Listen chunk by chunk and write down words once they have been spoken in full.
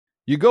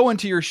You go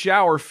into your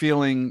shower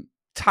feeling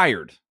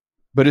tired,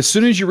 but as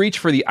soon as you reach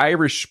for the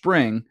Irish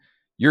Spring,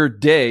 your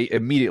day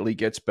immediately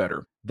gets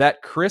better.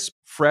 That crisp,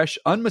 fresh,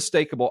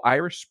 unmistakable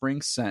Irish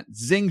Spring scent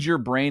zings your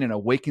brain and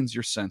awakens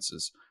your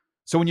senses.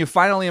 So when you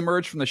finally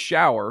emerge from the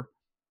shower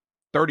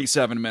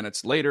 37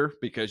 minutes later,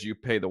 because you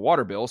pay the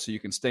water bill so you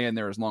can stay in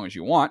there as long as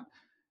you want,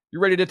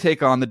 you're ready to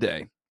take on the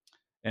day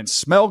and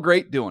smell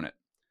great doing it.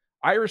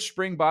 Irish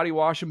Spring Body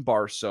Wash and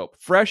Bar Soap.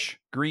 Fresh,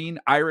 green,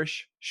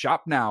 Irish.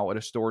 Shop now at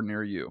a store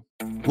near you.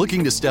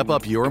 Looking to step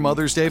up your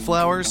Mother's Day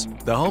flowers?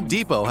 The Home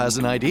Depot has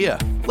an idea.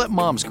 Let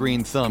Mom's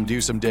green thumb do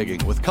some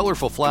digging with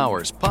colorful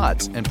flowers,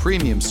 pots, and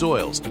premium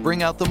soils to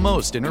bring out the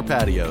most in her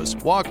patios,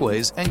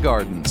 walkways, and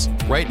gardens.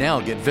 Right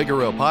now, get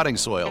Vigoro potting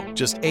soil,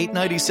 just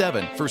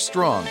 $8.97 for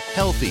strong,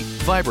 healthy,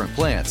 vibrant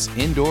plants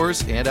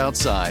indoors and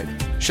outside.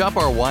 Shop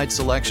our wide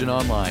selection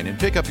online and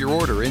pick up your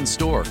order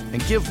in-store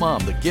and give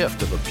Mom the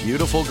gift of a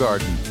beautiful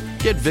garden.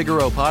 Get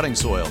Vigoro potting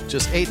soil,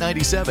 just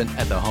 $8.97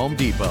 at the Home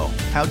Depot.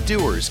 How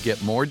doers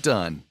get more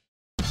done.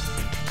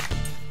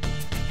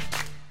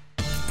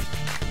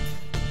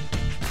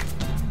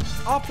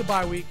 Off the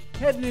bye week,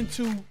 heading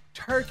into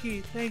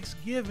Turkey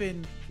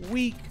Thanksgiving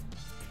week,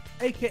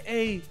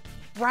 a.k.a.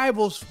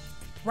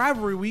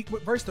 Rivalry week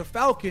versus the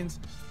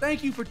Falcons.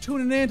 Thank you for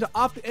tuning in to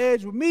Off the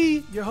Edge with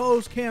me, your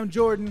host, Cam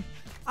Jordan.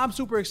 I'm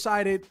super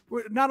excited.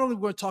 We're not only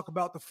going to talk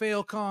about the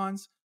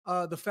Falcons,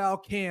 the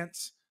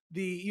Falcons,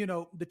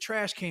 the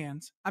trash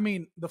cans. I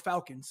mean, the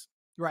Falcons,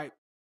 right?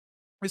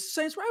 It's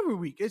Saints rivalry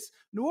week. It's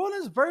New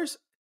Orleans versus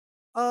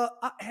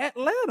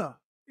Atlanta.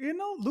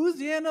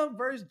 Louisiana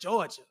versus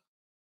Georgia.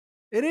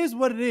 It is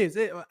what it is.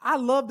 I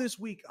love this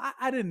week.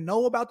 I didn't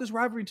know about this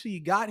rivalry until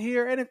you got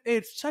here, and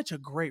it's such a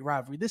great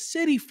rivalry. The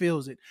city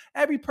feels it.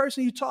 Every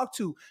person you talk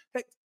to.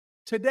 Heck,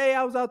 today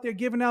I was out there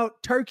giving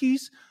out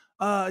turkeys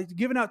to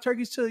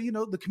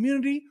the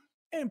community.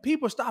 And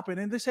people stopping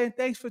and they're saying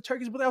thanks for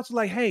turkeys, but they also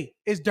like, hey,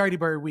 it's Dirty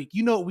Bird Week.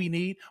 You know what we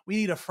need? We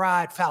need a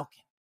fried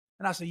falcon.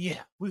 And I said, yeah,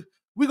 we're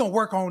gonna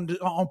work on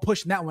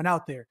pushing that one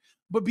out there.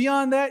 But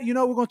beyond that, we're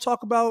gonna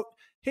talk about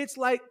hits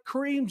like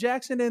Kareem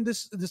Jackson and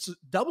this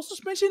double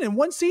suspension in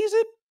one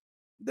season.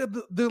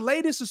 The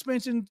latest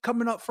suspension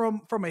coming up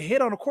from a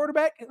hit on a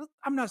quarterback.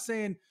 I'm not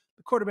saying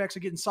the quarterbacks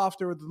are getting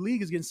softer or the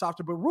league is getting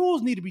softer, but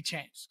rules need to be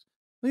changed.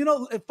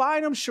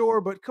 Fine them,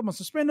 sure, but come on,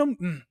 suspend them,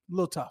 a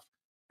little tough.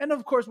 And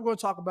of course, we're going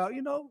to talk about,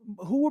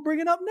 who we're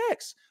bringing up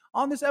next.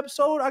 On this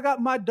episode, I got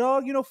my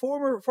dog,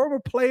 former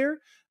player,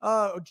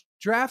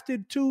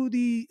 drafted to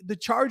the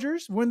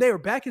Chargers when they were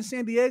back in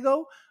San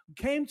Diego,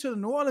 came to the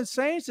New Orleans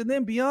Saints, and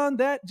then beyond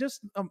that,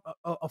 just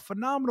a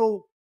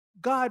phenomenal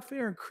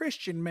God-fearing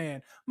Christian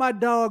man. My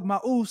dog, my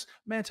oos,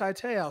 Manti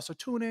Te'o. So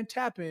tune in,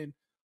 tap in,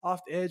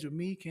 Off the Edge with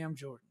me, Cam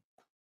Jordan.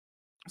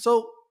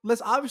 So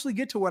let's obviously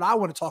get to what I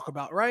want to talk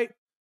about, right?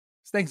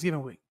 It's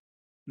Thanksgiving week.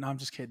 No, I'm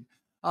just kidding.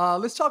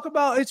 Let's talk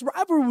about it's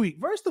rivalry week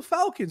versus the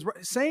Falcons.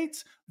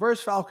 Saints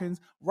versus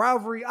Falcons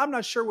rivalry. I'm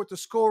not sure what the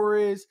score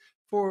is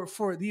for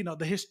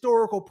the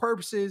historical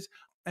purposes.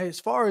 As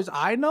far as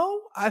I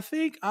know, I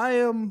think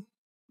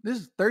this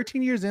is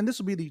 13 years in. This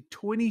will be the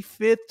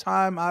 25th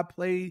time I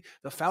play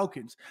the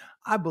Falcons.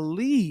 I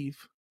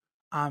believe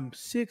I'm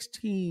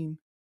 16-8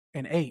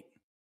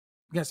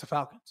 against the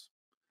Falcons.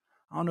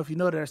 I don't know if you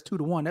know that's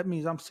 2-1. That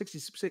means I'm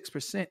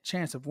 66%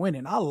 chance of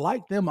winning. I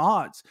like them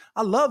odds.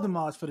 I love them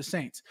odds for the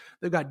Saints.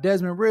 They've got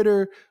Desmond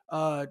Ridder,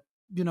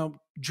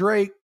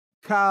 Drake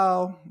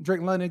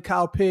London,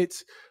 Kyle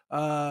Pitts.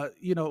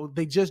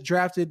 They just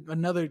drafted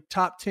another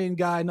top 10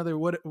 guy,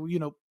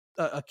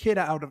 a kid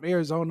out of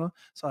Arizona.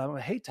 So I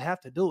hate to have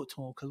to do it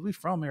to him because we're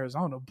from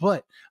Arizona,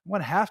 but I'm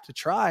going to have to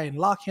try and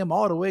lock him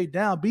all the way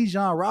down.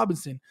 Bijan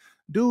Robinson,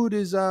 dude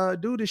is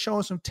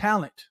showing some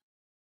talent.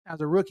 As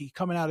a rookie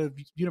coming out of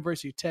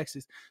University of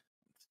Texas.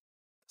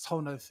 It's a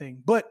whole nother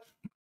thing. But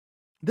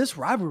this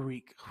rivalry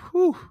week,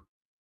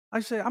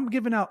 I'm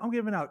giving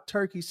out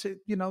turkeys.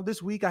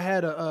 This week I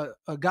had a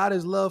God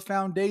is Love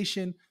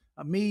Foundation,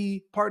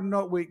 me partnering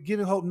up with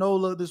Giving Hope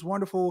NOLA, this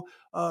wonderful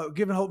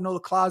Giving Hope NOLA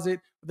closet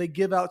they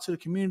give out to the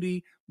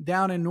community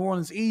down in New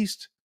Orleans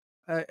East.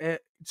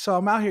 So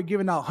I'm out here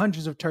giving out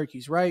hundreds of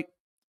turkeys, right?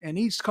 And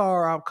each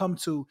car I'll come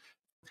to,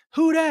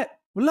 who that?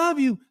 We love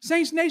you.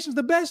 Saints Nation's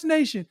the best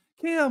nation.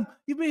 Kim,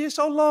 you've been here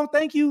so long.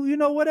 Thank you.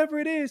 Whatever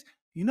it is.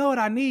 You know what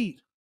I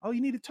need? Oh, you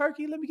need a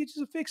turkey? Let me get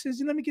you some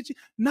fixes. Let me get you.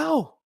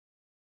 No.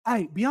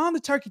 Hey, beyond the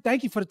turkey,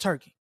 thank you for the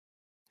turkey.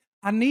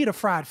 I need a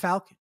fried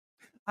falcon.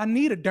 I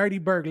need a dirty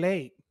bird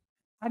leg.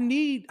 I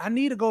need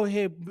to go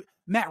ahead.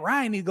 Matt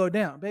Ryan need to go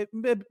down.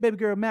 Baby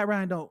girl, Matt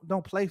Ryan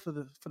don't play for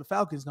the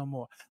Falcons no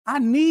more. I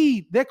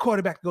need that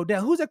quarterback to go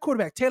down. Who's that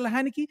quarterback? Taylor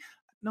Heineke?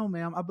 No,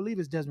 ma'am. I believe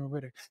it's Desmond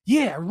Ridder.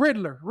 Yeah,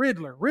 Riddler.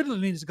 Riddler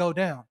needs to go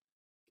down.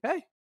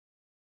 Okay.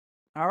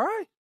 All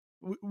right.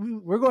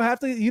 We're going to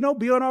have to,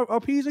 be on our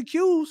P's and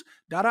Q's,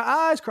 dot our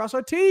I's, cross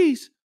our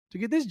T's to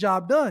get this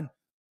job done.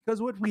 Because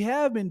what we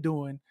have been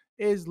doing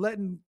is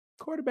letting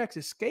quarterbacks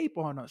escape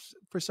on us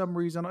for some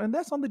reason, and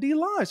that's on the D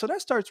line. So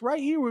that starts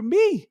right here with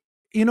me.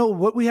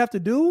 what we have to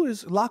do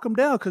is lock them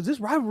down, because this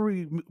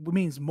rivalry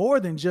means more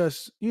than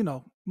just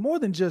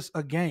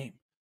a game.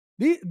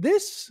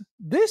 This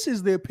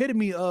is the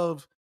epitome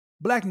of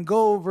black and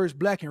gold versus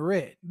black and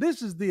red.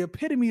 This is the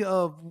epitome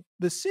of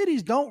the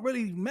cities don't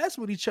really mess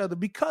with each other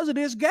because of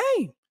this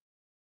game.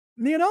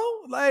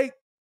 Like,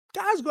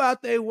 guys go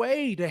out their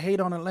way to hate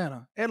on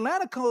Atlanta.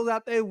 Atlanta goes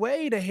out their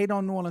way to hate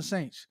on New Orleans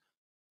Saints.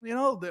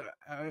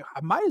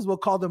 I might as well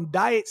call them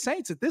Diet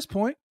Saints at this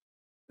point.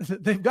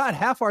 They've got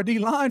half our D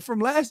line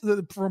from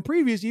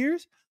previous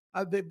years.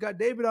 They've got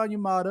David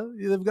Onyemata.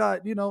 They've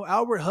got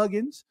Albert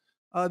Huggins.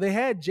 They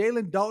had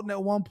Jalen Dalton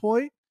at one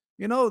point.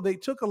 They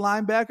took a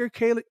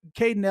linebacker,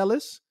 Caden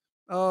Ellis.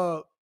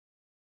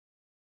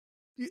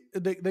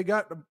 They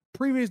got the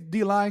previous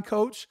D line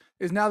coach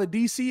is now the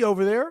DC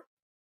over there.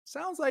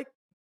 Sounds like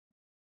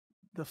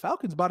the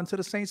Falcons bought into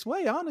the Saints'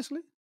 way,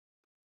 honestly.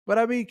 But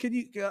I mean,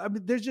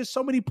 there's just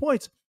so many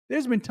points.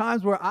 There's been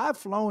times where I've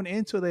flown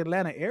into the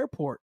Atlanta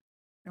airport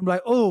and be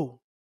like, oh,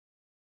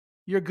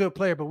 you're a good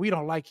player, but we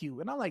don't like you.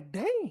 And I'm like,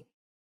 dang,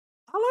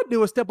 all I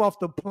do is step off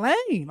the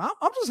plane.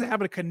 I'm just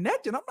having a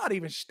connection. I'm not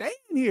even staying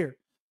here.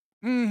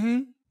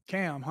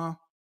 Cam, huh?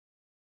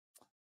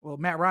 Well,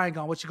 Matt Ryan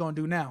gone. What you gonna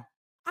do now?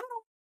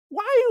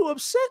 Why are you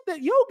upset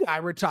that your guy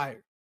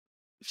retired?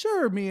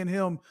 Sure, me and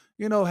him,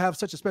 have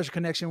such a special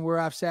connection where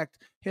I've sacked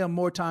him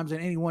more times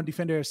than any one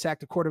defender has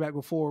sacked a quarterback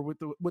before,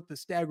 with the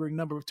staggering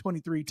number of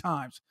 23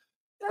 times.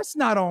 That's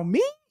not on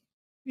me.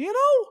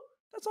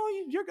 That's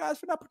on your guys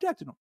for not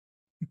protecting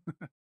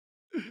them.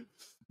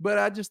 But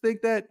I just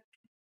think that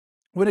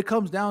when it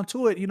comes down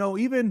to it,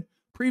 even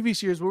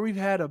previous years where we've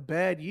had a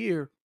bad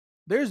year,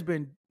 there's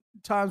been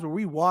times where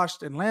we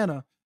watched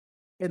Atlanta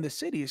and the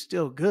city is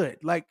still good.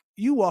 Like,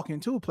 you walk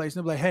into a place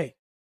and they're like, hey,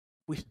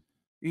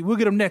 we'll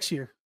get them next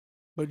year.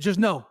 But just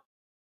know,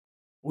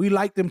 we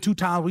like them 2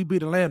 times we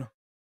beat Atlanta.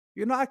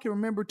 I can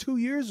remember 2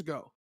 years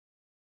ago,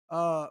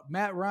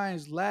 Matt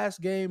Ryan's last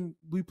game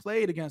we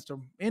played against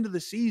him, end of the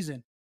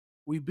season.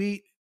 We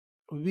beat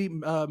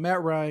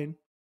Matt Ryan,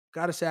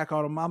 got a sack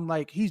on him. I'm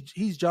like,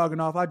 he's jogging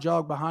off. I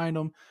jog behind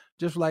him,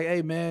 just like,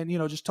 hey, man,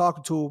 just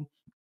talking to him.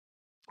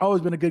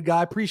 Always been a good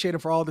guy. Appreciate him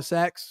for all the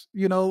sacks,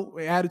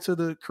 added to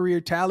the career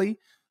tally.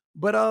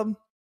 But,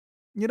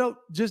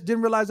 just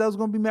didn't realize that was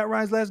going to be Matt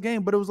Ryan's last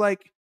game. But it was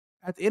like,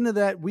 at the end of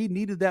that, we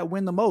needed that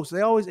win the most.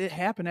 It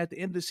happened at the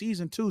end of the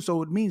season too.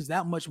 So it means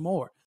that much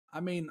more.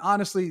 I mean,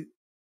 honestly,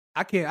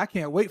 I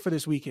can't wait for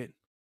this weekend.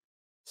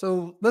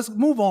 So let's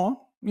move on,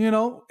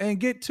 and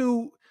get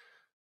to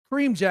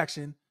Kareem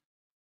Jackson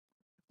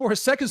for a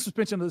second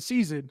suspension of the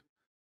season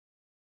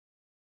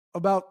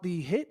about the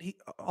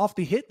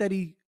hit that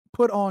he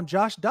put on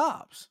Josh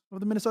Dobbs of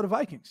the Minnesota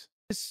Vikings.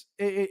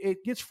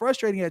 It gets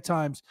frustrating at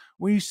times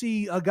when you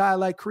see a guy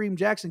like Kareem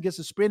Jackson get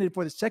suspended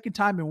for the second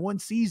time in one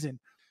season.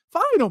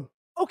 Fine him,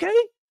 okay?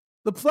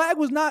 The flag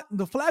was not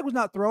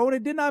thrown.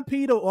 It did not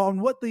impede on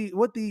what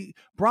the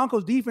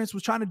Broncos defense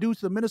was trying to do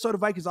to the Minnesota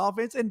Vikings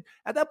offense. And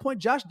at that point,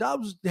 Josh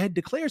Dobbs had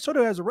declared sort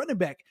of as a running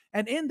back.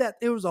 And in that,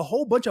 there was a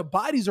whole bunch of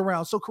bodies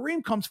around. So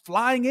Kareem comes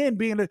flying in,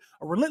 being a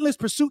relentless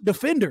pursuit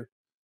defender.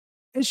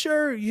 And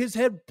sure, his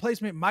head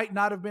placement might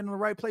not have been in the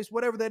right place,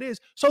 whatever that is.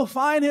 So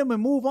fine him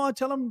and move on.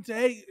 Tell him,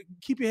 hey,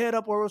 keep your head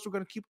up or else we're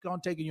going to keep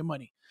on taking your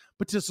money.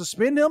 But to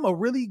suspend him, a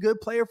really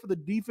good player for the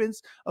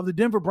defense of the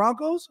Denver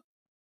Broncos,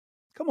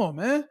 come on,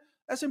 man.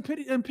 That's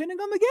impending on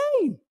the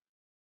game.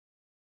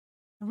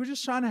 And we're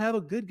just trying to have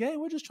a good game.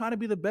 We're just trying to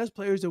be the best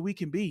players that we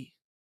can be.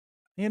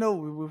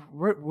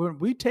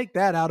 We take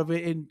that out of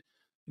it, and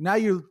now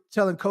you're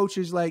telling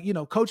coaches,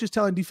 coaches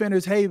telling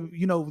defenders, hey,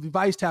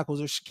 vice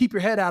tackles, or keep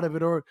your head out of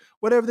it, or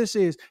whatever this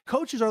is.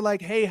 Coaches are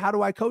like, hey, how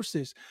do I coach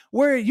this?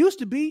 Where it used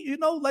to be,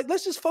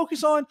 let's just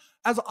focus on,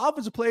 as an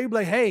offensive player, be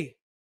like, hey,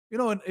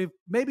 and if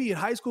maybe in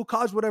high school,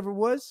 college, whatever it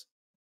was,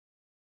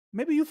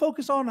 maybe you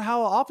focus on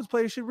how an offense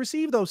player should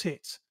receive those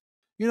hits.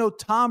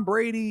 Tom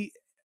Brady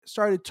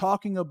started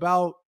talking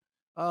about,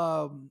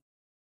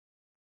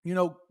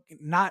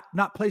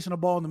 not placing a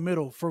ball in the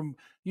middle from,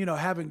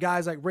 having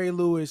guys like Ray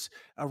Lewis,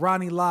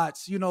 Ronnie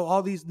Lotz,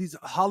 all these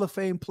Hall of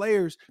Fame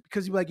players,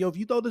 because you're like, yo, if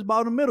you throw this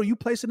ball in the middle, you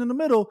place it in the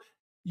middle,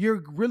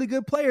 your really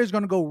good player is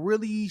going to go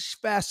really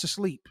fast to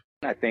sleep.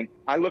 I think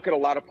I look at a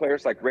lot of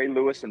players like Ray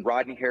Lewis and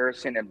Rodney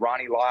Harrison and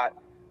Ronnie Lott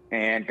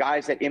and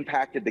guys that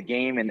impacted the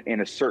game in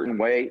a certain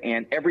way,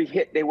 and every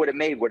hit they would have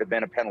made would have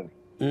been a penalty.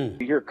 You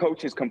hear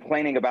coaches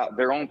complaining about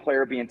their own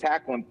player being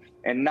tackled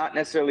and not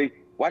necessarily,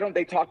 why don't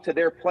they talk to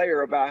their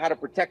player about how to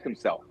protect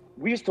himself?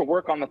 We used to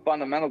work on the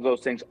fundamentals of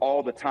those things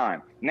all the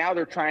time. Now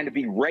they're trying to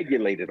be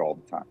regulated all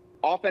the time.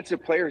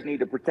 Offensive players need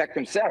to protect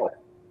themselves.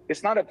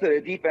 It's not up to the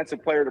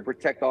defensive player to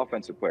protect the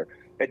offensive player.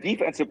 A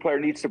defensive player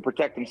needs to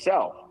protect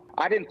himself.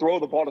 I didn't throw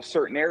the ball to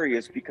certain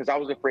areas because I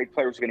was afraid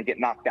players were going to get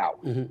knocked out.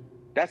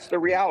 That's the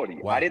reality.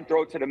 Wow. I didn't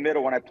throw it to the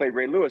middle when I played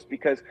Ray Lewis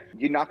because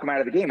you knock him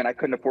out of the game, and I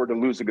couldn't afford to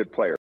lose a good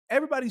player.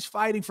 Everybody's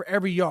fighting for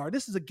every yard.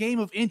 This is a game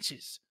of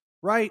inches,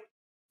 right?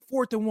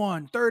 4th and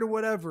 1, 3rd or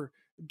whatever.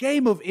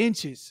 Game of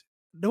inches.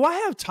 Do I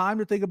have time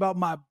to think about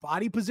my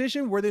body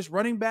position where this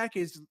running back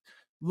is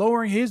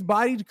lowering his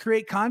body to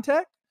create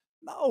contact?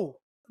 No,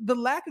 the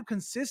lack of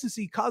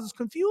consistency causes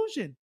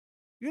confusion.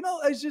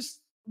 It's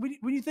just when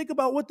you think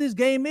about what this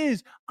game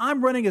is,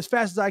 I'm running as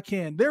fast as I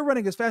can. They're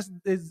running as fast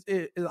as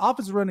the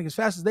offense is running as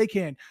fast as they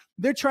can.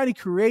 They're trying to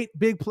create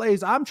big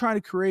plays. I'm trying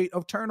to create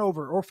a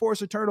turnover or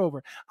force a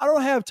turnover. I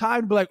don't have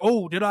time to be like,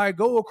 oh, did I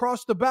go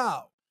across the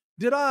bow?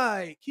 Did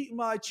I keep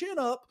my chin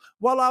up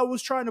while I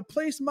was trying to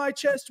place my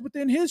chest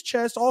within his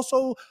chest,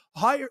 also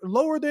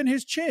lower than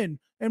his chin,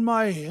 and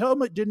my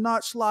helmet did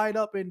not slide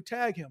up and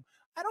tag him?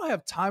 I don't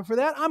have time for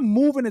that. I'm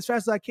moving as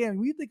fast as I can.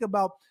 When you think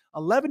about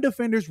 11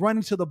 defenders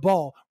running to the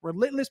ball,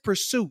 relentless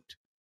pursuit.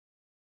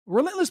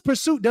 Relentless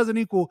pursuit doesn't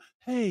equal,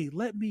 hey,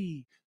 let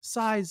me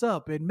size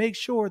up and make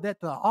sure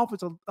that the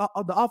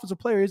offensive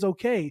player is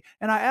okay.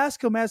 And I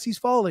ask him as he's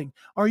falling,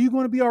 are you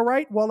going to be all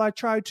right, while I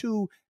try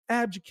to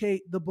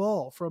abdicate the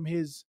ball from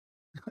his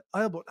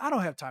elbow? I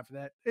don't have time for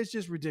that. It's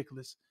just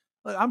ridiculous.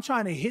 Like, I'm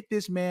trying to hit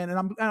this man,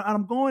 and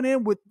I'm going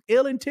in with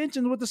ill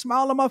intentions with a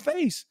smile on my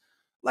face.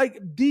 Like,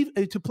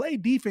 to play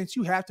defense,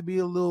 you have to be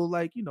a little,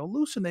 like,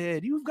 loose in the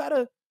head. You've got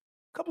a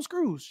couple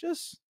screws,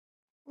 just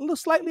a little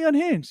slightly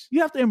unhinged.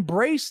 You have to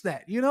embrace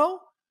that,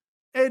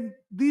 And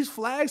these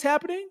flags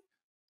happening,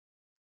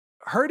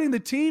 hurting the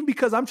team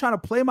because I'm trying to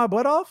play my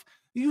butt off.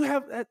 You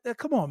have that.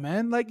 Come on,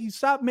 man. Like, you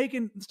stop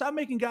making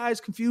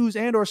guys confused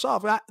and or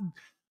soft.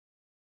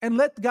 And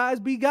let the guys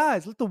be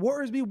guys. Let the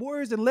Warriors be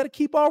Warriors, and let it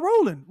keep on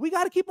rolling. We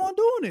got to keep on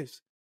doing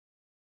this.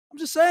 I'm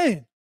just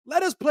saying,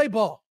 let us play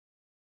ball.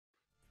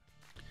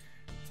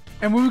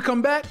 And when we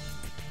come back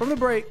from the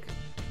break,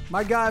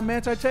 my guy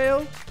Manti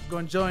Te'o is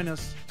going to join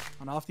us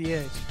on Off the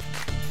Edge.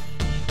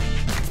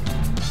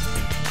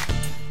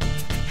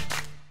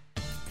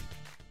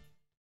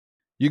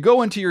 You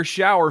go into your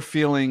shower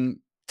feeling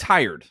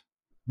tired,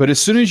 but as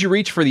soon as you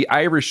reach for the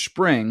Irish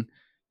Spring,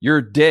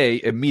 your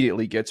day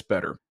immediately gets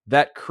better.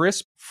 That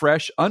crisp,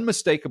 fresh,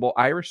 unmistakable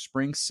Irish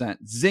Spring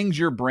scent zings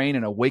your brain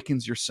and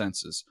awakens your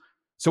senses.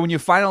 So when you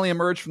finally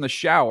emerge from the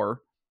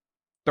shower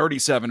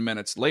 37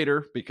 minutes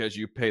later, because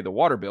you pay the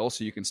water bill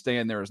so you can stay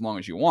in there as long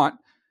as you want,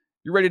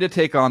 you're ready to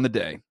take on the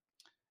day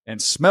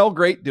and smell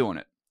great doing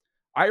it.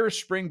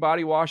 Irish Spring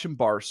Body Wash and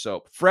Bar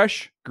Soap.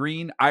 Fresh,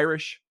 green,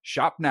 Irish.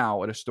 Shop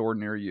now at a store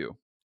near you.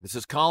 This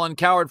is Colin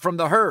Cowherd from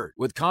The Herd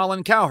with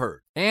Colin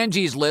Cowherd.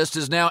 Angie's List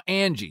is now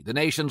Angie, the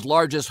nation's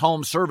largest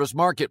home service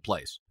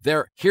marketplace.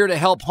 They're here to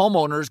help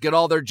homeowners get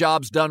all their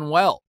jobs done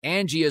well.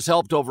 Angie has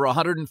helped over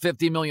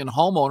 150 million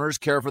homeowners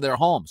care for their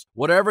homes.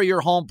 Whatever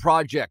your home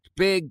project,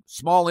 big,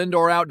 small,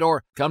 indoor,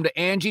 outdoor, come to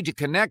Angie to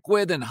connect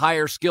with and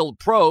hire skilled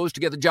pros to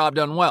get the job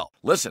done well.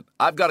 Listen,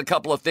 I've got a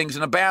couple of things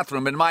in a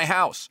bathroom in my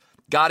house.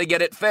 Got to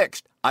get it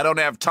fixed. I don't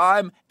have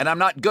time, and I'm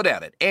not good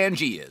at it.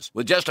 Angie is.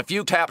 With just a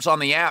few taps on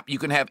the app, you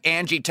can have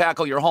Angie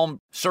tackle your home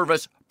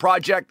service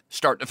project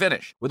start to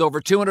finish. With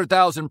over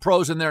 200,000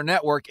 pros in their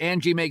network,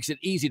 Angie makes it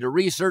easy to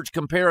research,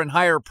 compare, and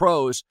hire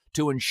pros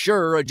to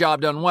ensure a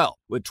job done well.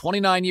 With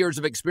 29 years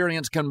of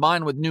experience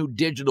combined with new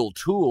digital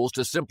tools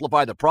to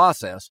simplify the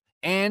process,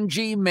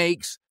 Angie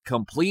makes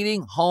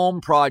completing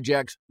home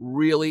projects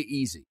really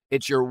easy.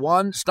 It's your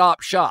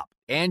one-stop shop.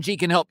 Angie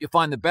can help you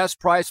find the best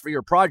price for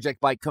your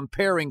project by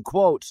comparing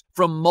quotes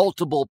from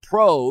multiple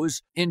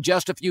pros in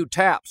just a few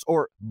taps,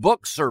 or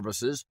book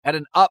services at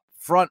an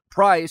upfront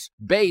price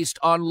based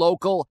on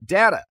local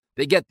data.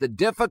 They get the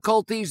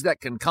difficulties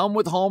that can come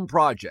with home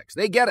projects.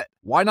 They get it.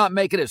 Why not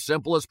make it as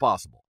simple as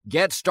possible?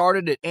 Get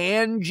started at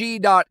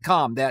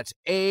Angie.com. That's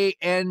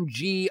ANGI.com,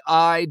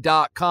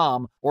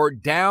 or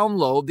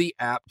download the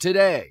app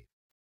today.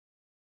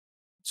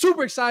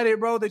 Super excited,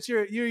 bro, that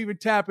you're even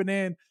tapping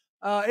in.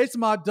 It's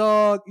my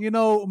dog,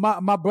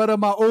 my brother,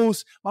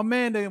 my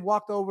man that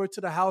walked over to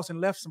the house and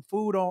left some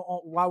food on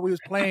while we was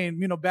playing,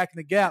 back in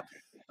the gap.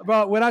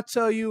 Bro, when I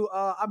tell you,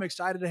 I'm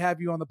excited to have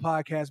you on the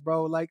podcast,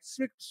 bro. Like,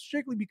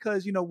 strictly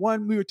because,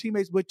 one, we were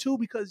teammates, but two,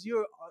 because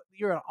you're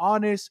an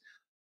honest,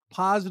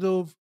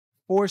 positive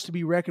force to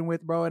be reckoned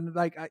with, bro. And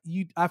like,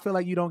 I feel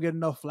like you don't get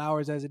enough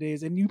flowers as it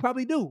is, and you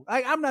probably do.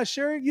 I'm not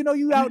sure.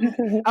 You out in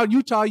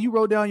Utah, you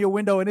roll down your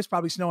window and it's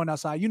probably snowing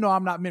outside.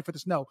 I'm not meant for the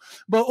snow.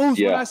 But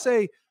when I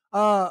say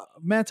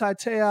Manti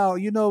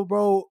Te'o,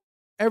 bro,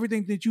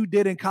 everything that you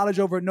did in college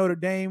over at Notre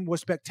Dame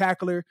was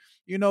spectacular.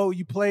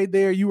 You played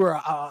there. You were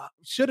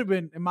should have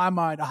been, in my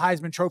mind, a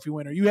Heisman Trophy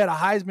winner. You had a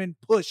Heisman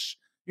push.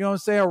 You know what I'm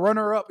saying? A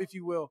runner-up, if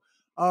you will.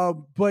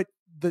 But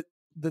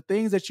the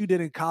things that you did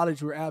in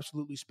college were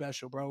absolutely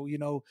special, bro.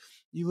 You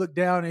look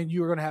down and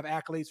you were going to have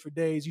accolades for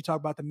days. You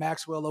talk about the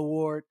Maxwell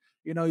Award,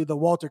 the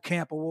Walter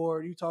Camp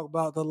Award. You talk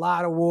about the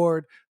Lott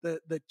Award,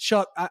 the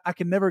Chuck. I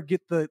can never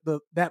get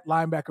that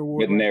linebacker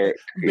award.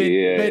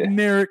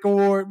 Bednarik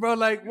Award, bro.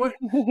 Like, what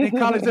in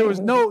college there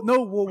was no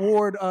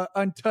award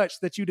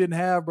untouched that you didn't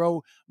have,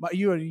 bro.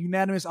 You're a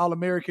unanimous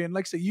All-American.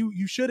 Like I said,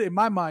 you should, in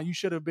my mind, you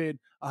should have been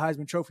a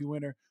Heisman Trophy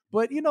winner.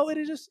 But,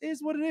 it just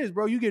is what it is,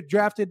 bro. You get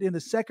drafted in the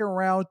second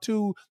round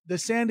to the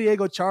San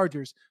Diego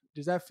Chargers.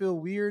 Does that feel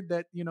weird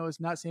that,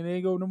 it's not San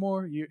Diego no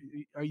more?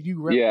 Are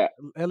you rep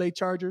LA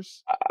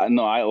Chargers?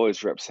 No, I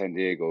always rep San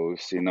Diego,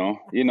 you know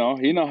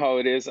how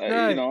it is.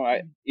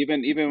 Right.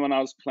 Even when I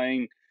was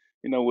playing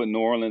with New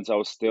Orleans, I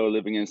was still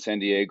living in San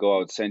Diego. I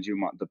would send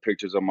you the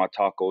pictures of my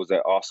tacos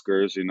at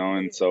Oscars,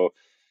 and so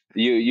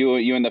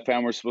you and the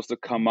family were supposed to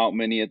come out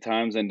many a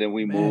times, and then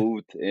we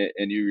moved,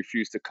 and you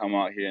refused to come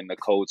out here in the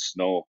cold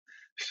snow.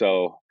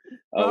 So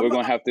we're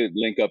gonna have to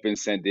link up in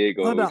San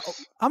Diego. Oh, no.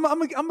 I'm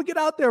gonna get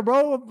out there,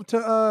 bro.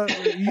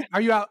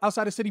 Are you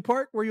outside of City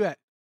Park? Where you at?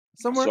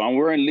 Somewhere? So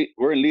we're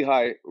in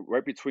Lehigh,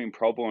 right between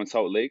Provo and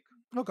Salt Lake.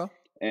 Okay.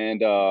 And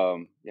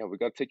we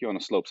got to take you on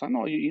the slopes. I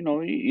know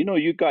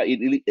you got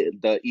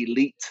the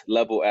elite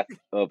level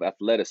of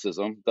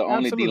athleticism. The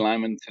only D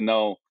lineman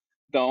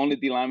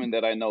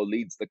that I know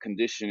leads the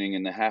conditioning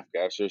in the half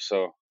gasser.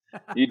 So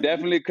you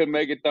definitely could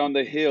make it down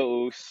the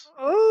hills.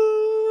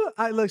 Oh,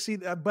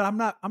 but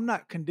I'm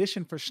not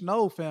conditioned for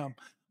snow, fam.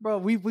 Bro,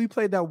 we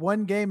played that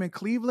one game in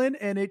Cleveland,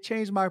 and it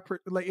changed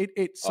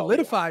it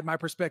solidified my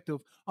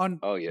perspective on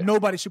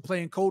nobody should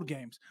play in cold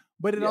games.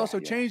 But it also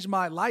changed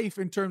my life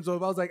in terms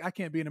of I was like, I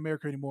can't be in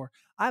America anymore.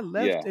 I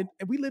left and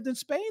we lived in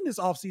Spain this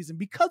offseason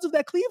because of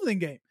that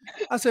Cleveland game.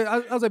 I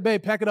was like,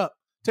 babe, pack it up.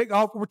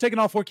 We're taking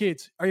all 4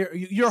 kids.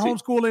 You're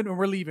homeschooling and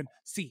we're leaving.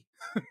 See.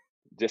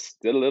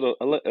 Just a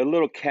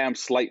little Cam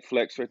slight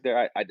flex right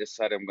there. I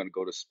decided I'm going to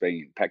go to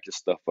Spain. Pack your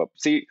stuff up.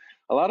 See,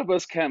 a lot of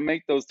us can't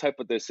make those type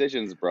of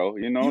decisions, bro.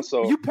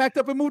 So you packed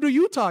up and moved to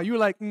Utah. You were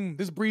like,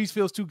 this breeze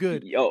feels too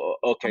good.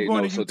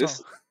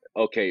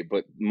 Okay,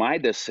 but my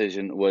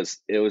decision was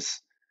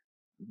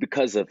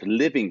because of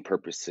living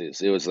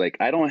purposes. It was like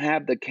I don't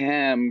have the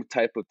Cam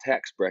type of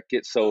tax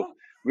bracket, so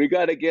we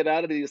got to get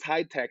out of these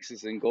high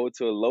taxes and go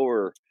to a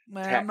lower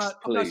tax place. I'm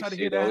not trying to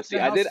hear that. See,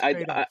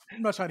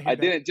 I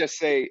didn't just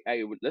say,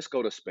 "Hey, let's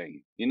go to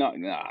Spain." We're not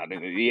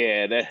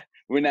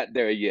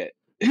there yet.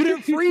 You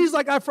didn't freeze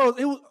like I froze.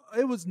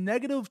 It was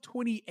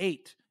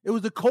 -28. It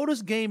was the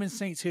coldest game in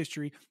Saints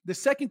history, the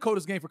second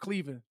coldest game for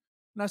Cleveland.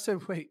 And I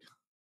said, wait,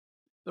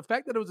 the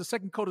fact that it was the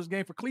second coldest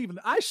game for Cleveland,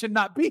 I should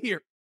not be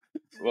here.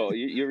 Well,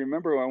 you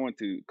remember when I went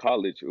to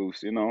college,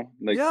 Oos, the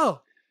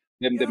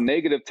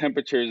negative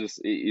temperatures,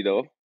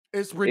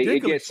 it's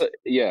ridiculous. But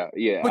you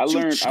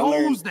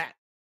chose that.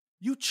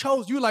 You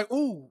were like,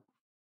 ooh.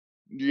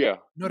 Yeah.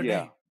 Notre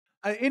Dame.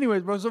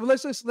 Anyways, bro, so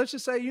let's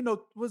just say,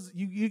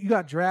 you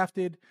got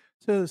drafted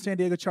to the San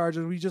Diego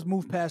Chargers. We just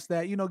moved past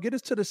that. Get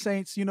us to the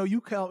Saints.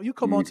 You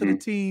come onto the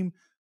team.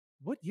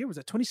 What year was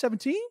that?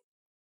 2017?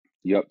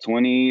 Yep,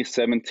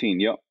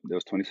 2017. Yep, that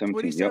was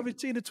 2017.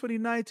 2017 to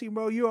 2019,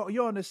 bro.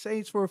 You're on the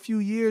Saints for a few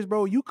years,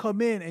 bro. You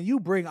come in and you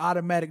bring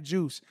automatic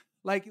juice.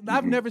 Like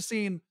I've never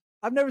seen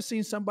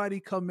somebody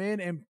come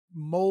in and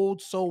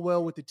mold so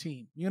well with the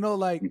team. It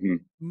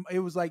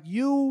was like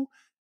you.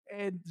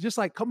 And just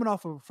like coming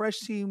off of a fresh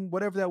team,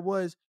 whatever that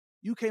was,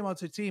 you came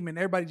onto the team and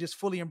everybody just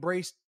fully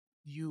embraced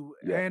you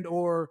and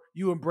or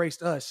you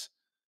embraced us.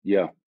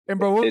 Yeah. And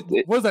bro,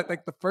 what was that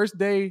like the first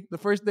day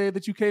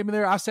that you came in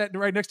there? I sat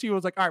right next to you. I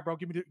was like, all right, bro,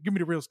 give me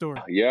the real story.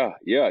 Yeah.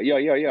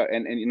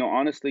 And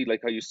honestly,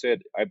 like how you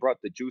said, I brought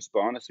the juice,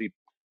 but honestly,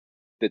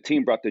 the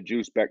team brought the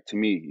juice back to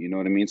me. You know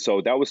what I mean?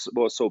 So that was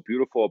what was so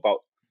beautiful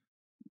about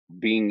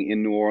being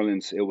in New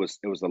Orleans. It was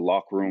the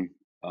locker room.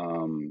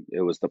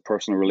 It was the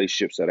personal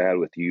relationships that I had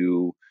with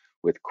you,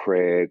 with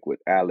Craig,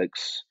 with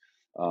Alex,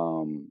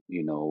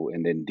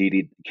 and then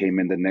Didi came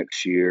in the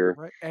next year.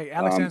 Right. Hey,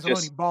 Alex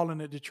Anzalone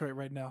balling at Detroit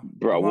right now.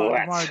 Bro,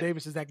 Lamar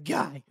Davis is that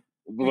guy.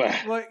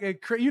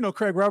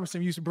 Craig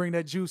Robertson used to bring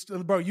that juice.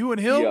 Bro, you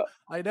and him,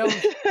 like that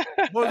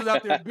was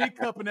out there, big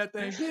cup in that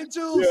thing, big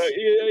juice.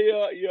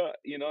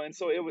 Yeah. And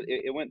so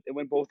it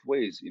went both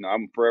ways.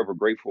 I'm forever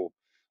grateful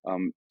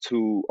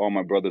to all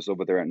my brothers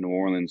over there at New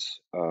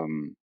Orleans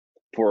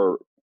for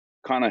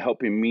kind of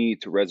helping me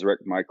to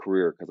resurrect my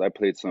career, because I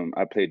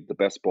played the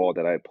best ball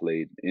that I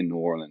played in New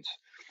Orleans,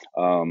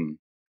 and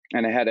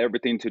it had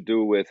everything to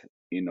do with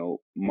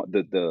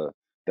the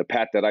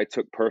path that I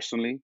took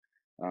personally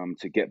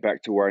to get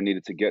back to where I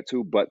needed to get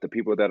to, but the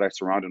people that I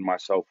surrounded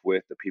myself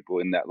with, the people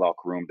in that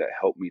locker room that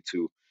helped me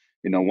to,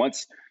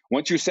 once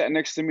you sat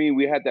next to me,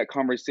 we had that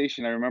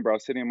conversation. I remember I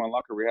was sitting in my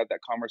locker, we had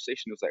that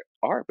conversation. It was like,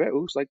 all right, bet, it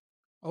was like,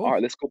 all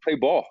right, let's go play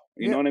ball.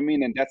 You know what I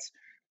mean? And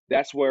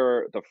that's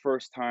where the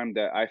first time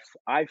that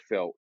I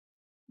felt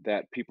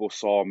that people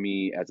saw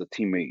me as a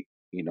teammate,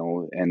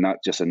 and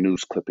not just a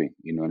news clipping,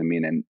 you know what I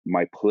mean? And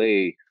my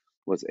play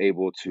was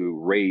able to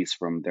raise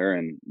from there.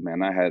 And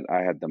man, I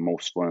had the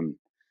most fun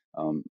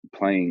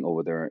playing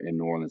over there in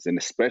New Orleans, and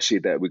especially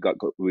that we got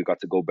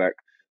to go back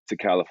to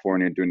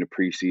California during the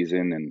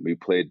preseason, and we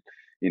played.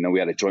 We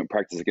had a joint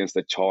practice against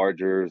the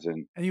Chargers,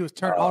 and he was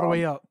turned all the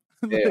way up.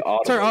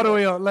 Turn all the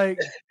way up, like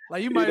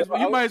you might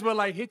as well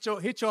like hit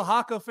your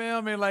haka,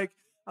 fam, and like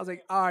I was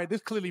like, all right,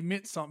 this clearly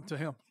meant something to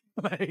him.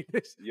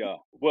 Yeah,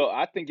 well,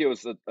 I think it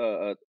was a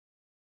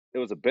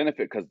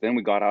benefit, because then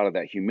we got out of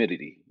that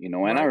humidity, and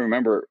right. I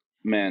remember,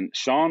 man,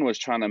 Sean was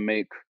trying to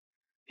make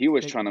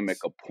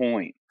a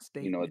point,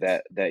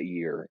 that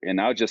year,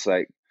 and I was just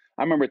like,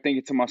 I remember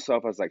thinking to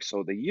myself, I was like,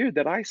 so the year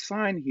that I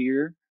signed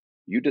here,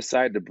 you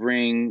decided to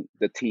bring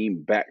the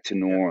team back to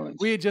New Orleans.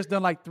 We had just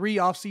done like 3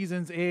 off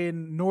seasons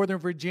in Northern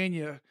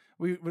Virginia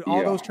With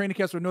all those training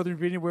camps with Northern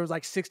Virginia, where it was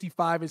like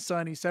 65 and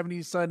sunny, 70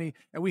 and sunny,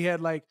 and we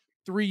had like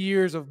 3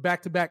 years of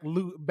back-to-back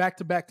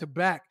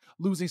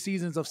losing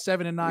seasons of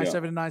 7-9,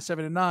 7-9,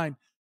 7-9.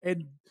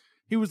 And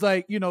he was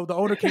like, the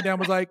owner came down,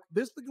 was like,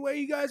 this is the way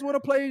you guys want to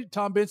play.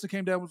 Tom Benson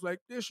came down, was like,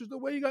 this is the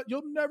way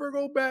you'll never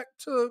go back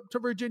to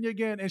Virginia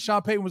again. And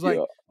Sean Payton was like,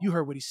 you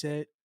heard what he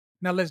said.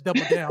 Now let's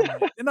double down.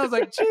 And I was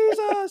like,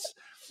 Jesus.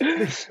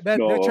 That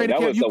training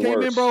camp you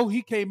came in, bro,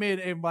 he came in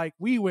and like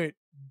we went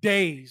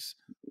days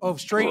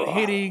of straight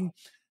hitting.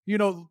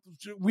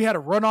 We had to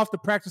run off the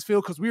practice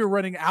field because we were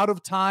running out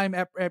of time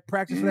at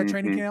practice for that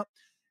training camp.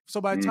 So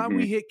by the time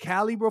we hit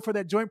Cali, bro, for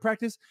that joint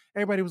practice,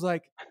 everybody was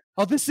like,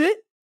 oh, this it?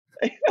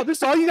 Oh, this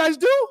is all you guys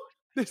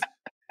do?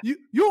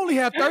 You only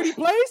have 30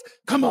 plays?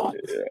 Come on.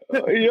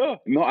 Yeah.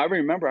 No, I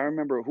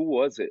remember who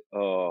was it?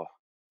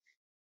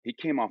 He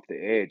came off the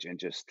edge and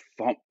just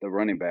thumped the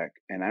running back.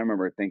 And I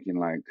remember thinking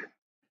like,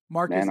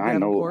 Marcus, man, I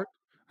know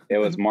it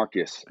was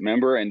Marcus.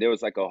 Remember? And there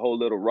was like a whole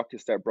little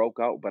ruckus that broke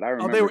out. But I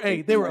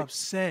remember they were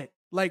upset.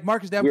 Like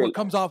Marcus Davenport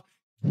comes off,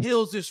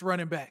 kills this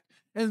running back.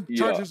 And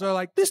Chargers are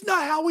like, this is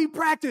not how we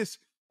practice.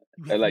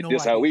 And like,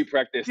 this is how we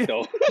practice,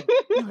 though.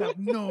 You have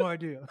no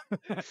idea.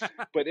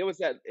 But it was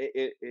that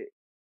it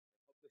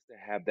helped us to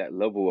have that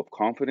level of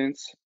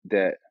confidence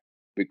that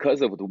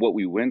because of what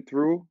we went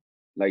through,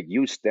 like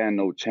you stand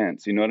no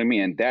chance. You know what I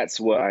mean? And that's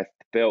what I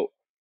felt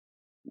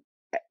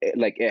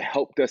like it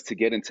helped us to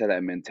get into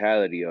that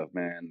mentality of,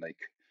 man, like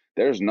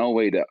there's no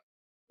way that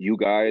you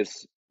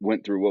guys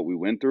went through what we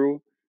went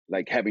through,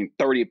 like having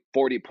 30,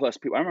 40 plus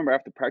people. I remember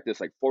after practice,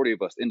 like 40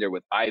 of us in there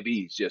with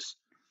IVs, just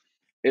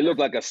it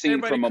looked like a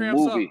scene from a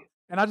movie. Up.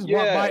 And I just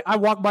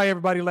walk by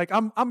everybody like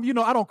I'm I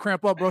don't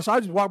cramp up, bro. So I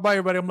just walk by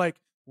everybody. I'm like,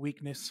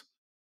 weakness.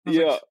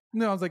 I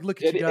was like,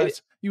 look at you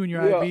guys, you and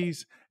your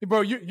IVs,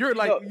 bro. You're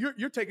like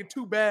you're taking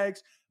 2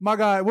 bags. My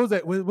guy, what was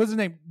that? What's his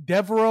name?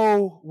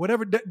 Devereaux,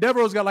 whatever.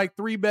 Devereaux's got like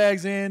 3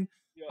 bags in.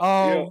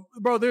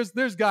 Bro,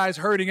 there's guys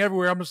hurting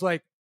everywhere. I'm just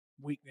like,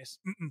 weakness.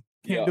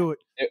 Can't do it.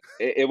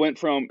 It went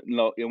from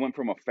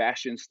a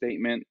fashion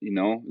statement,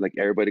 like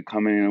everybody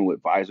coming in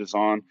with visors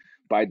on.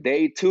 By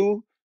day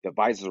 2, the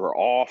visors were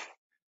off.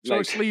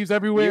 Short sleeves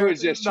everywhere. You were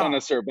just trying to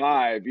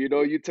survive.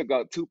 You took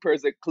out 2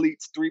 pairs of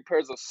cleats, 3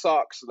 pairs of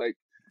socks. Like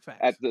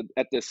facts.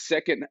 at the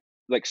second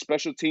like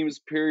special teams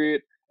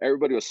period,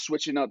 everybody was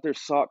switching out their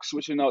socks,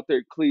 switching out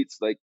their cleats,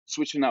 like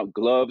switching out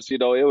gloves.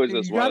 It was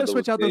just you gotta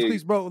switch out those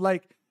cleats, bro.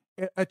 Like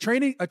a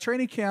training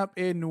camp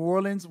in New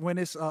Orleans when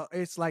it's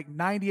like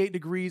 98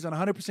 degrees on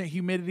 100%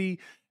 humidity.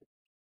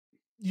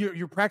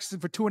 You're practicing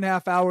for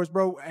 2.5 hours,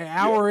 bro. An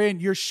hour in,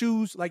 your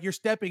shoes, like you're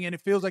stepping and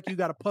it feels like you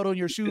got a puddle on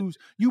your shoes.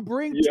 You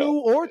bring 2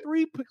 or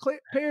 3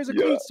 pairs of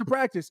cleats to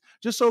practice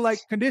just so like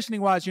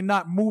conditioning wise, you're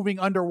not moving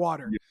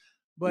underwater.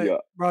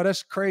 But bro,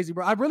 that's crazy,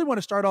 bro. I really want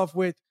to start off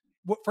with,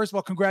 first of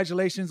all,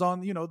 congratulations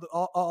on,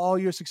 all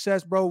your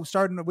success, bro.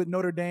 Starting with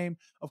Notre Dame,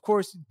 of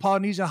course,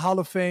 Polynesian Hall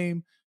of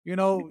Fame,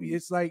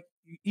 it's like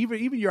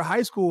even your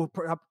high school,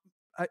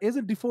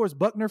 isn't DeForest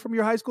Buckner from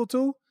your high school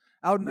too?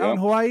 Out in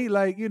Hawaii,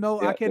 like,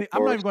 I can't,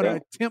 I'm not even going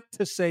to attempt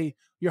to say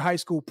your high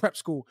school, prep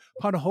school.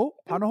 Punahou?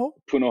 Punahou.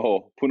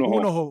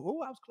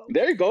 Oh, I was close.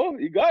 There you go.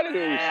 You got it.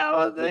 Yeah,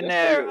 I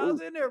was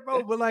in there,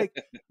 bro. But like,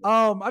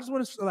 I just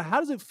want to, how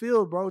does it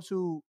feel, bro,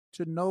 to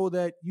know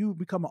that you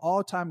become an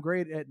all-time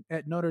great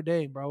at Notre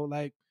Dame, bro?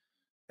 Like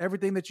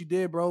everything that you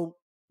did, bro,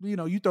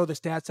 you throw the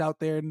stats out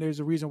there and there's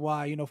a reason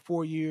why,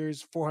 4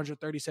 years,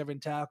 437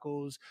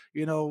 tackles,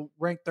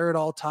 ranked 3rd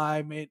all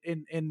time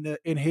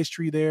in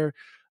history there.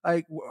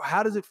 Like,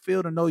 how does it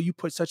feel to know you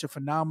put such a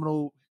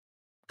phenomenal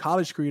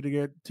college career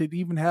together to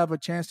even have a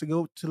chance to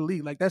go to the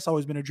league? Like, that's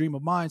always been a dream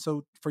of mine.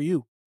 So for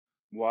you.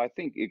 Well, I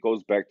think it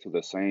goes back to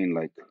the saying,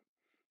 like,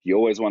 you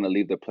always want to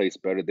leave the place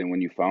better than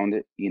when you found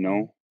it,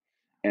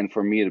 And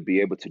for me to be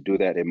able to do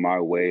that in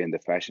my way and the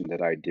fashion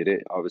that I did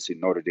it, obviously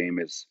Notre Dame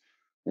is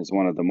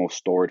one of the most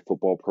storied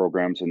football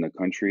programs in the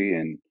country.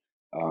 And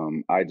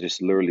I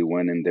just literally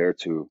went in there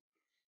to,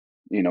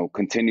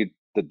 continue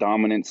the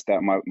dominance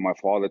that my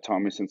father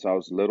taught me since I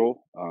was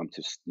little,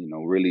 to,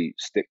 really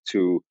stick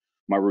to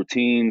my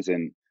routines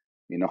and,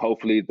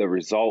 hopefully the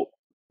result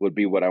would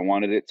be what I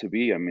wanted it to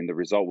be. I mean, the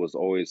result was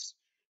always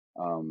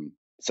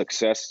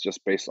success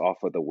just based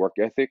off of the work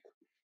ethic.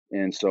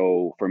 And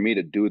so for me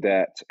to do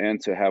that and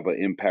to have an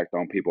impact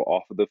on people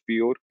off of the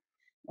field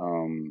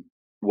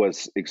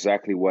was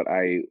exactly what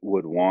I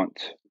would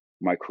want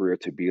my career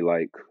to be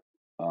like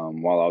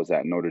while I was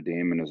at Notre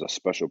Dame, and it was a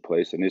special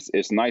place. And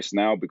it's nice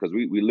now because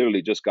we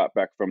literally just got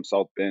back from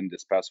South Bend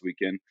this past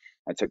weekend.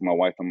 I took my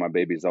wife and my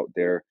babies out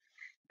there.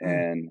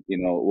 And,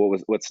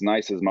 what's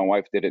nice is my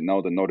wife didn't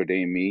know the Notre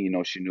Dame me.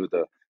 She knew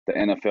the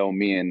NFL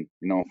me. And,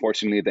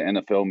 unfortunately, the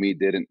NFL me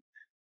didn't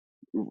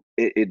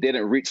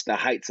reach the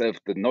heights of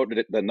the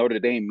Notre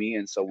Dame me.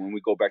 And so when we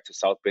go back to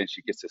South Bend,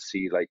 she gets to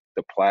see like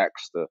the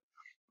plaques, the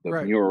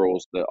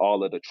murals,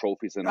 all of the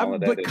trophies and all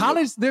of that. But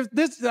college, there's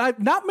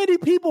not many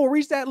people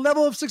reach that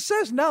level of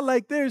success. Not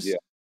like there's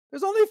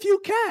only a few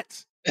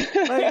cats.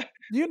 Like,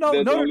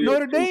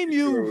 Notre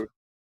Dame,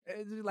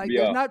 It's like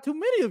there's Yeah, not too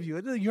many of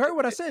you. You heard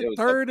what I it said. was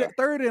up Third, there.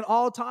 third in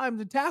all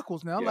times in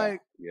tackles now. Yeah,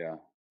 Like yeah,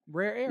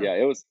 rare yeah.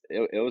 air. It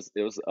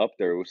was up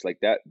there. It was like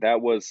that.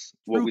 That was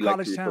what True we like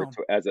to college refer town.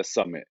 to as a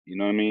summit. You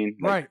know what I mean?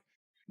 Like Right.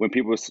 when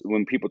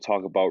people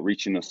talk about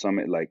reaching a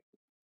summit, like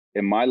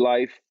in my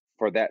life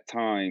for that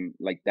time,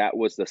 like that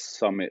was the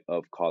summit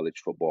of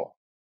college football.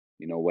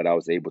 What I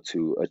was able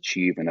to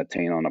achieve and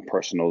attain on a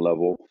personal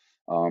level,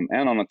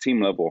 and on a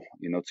team level.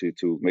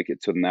 To make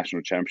it to the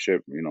national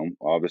championship.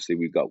 Obviously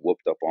we got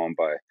whooped up on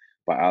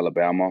by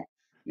Alabama.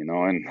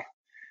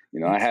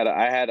 And I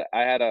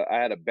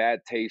had a bad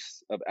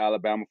taste of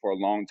Alabama for a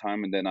long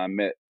time, and then I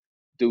met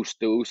Deuce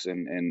Deuce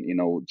and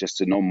just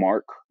to know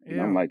Mark. I'm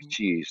Yeah. like,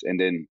 geez. And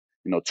then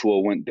Tua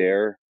went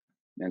there,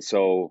 and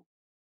so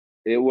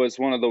it was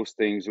one of those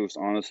things. It was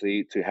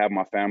honestly to have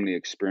my family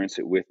experience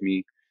it with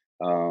me,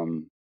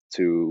 um,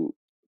 to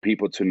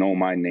people to know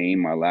my name,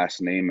 my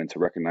last name, and to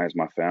recognize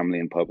my family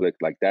in public.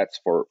 Like that's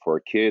for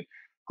a kid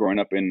growing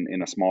up in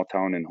a small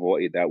town in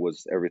Hawaii. That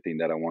was everything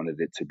that I wanted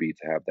it to be,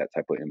 to have that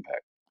type of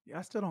impact. Yeah,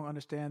 I still don't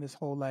understand this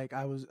whole like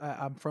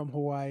I'm from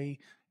Hawaii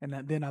and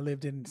then I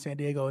lived in San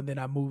Diego and then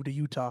I moved to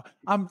Utah.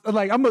 I'm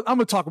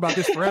gonna talk about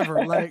this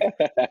forever. Like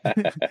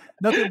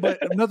nothing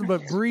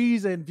but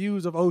breeze and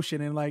views of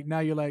ocean and like now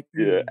you're like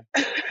Yeah.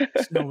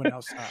 snowing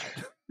outside.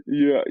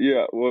 Yeah,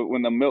 yeah. Well,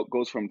 when the milk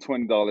goes from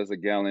 $20 a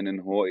gallon in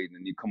Hawaii,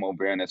 and you come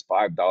over here and it's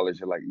 $5,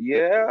 you're like,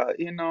 yeah,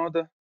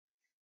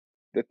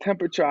 the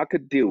temperature I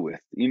could deal with.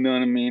 You know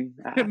what I mean?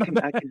 I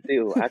can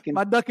deal. I can.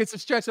 My ducats are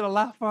stretching a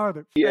lot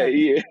farther. Yeah, Facts.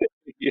 yeah,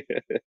 yeah.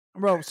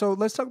 Bro, so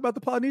let's talk about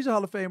the Polynesian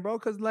Hall of Fame, bro.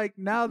 Because like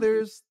now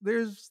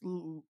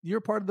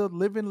you're part of the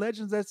living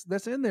legends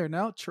that's in there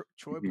now. Troy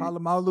Mhm,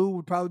 Polamalu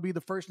would probably be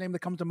the first name that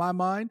comes to my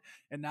mind,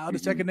 and now the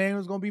mhm. second name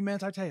is going to be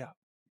Manti Te'o.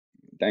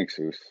 Thanks,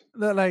 Zeus.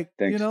 Like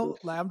Thanks, Zeus.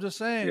 like I'm just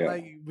saying, Yeah.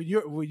 like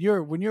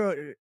when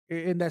you're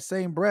in that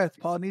same breath,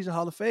 Polynesian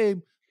Hall of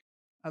Fame.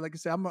 Like I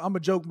said, I'm a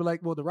joke, but like,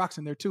 well, the Rock's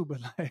in there too,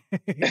 but like,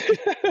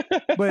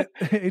 but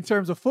in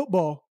terms of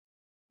football,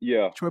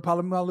 Yeah, Troy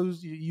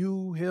Polamalu's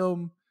you,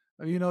 him.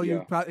 You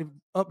yeah, probably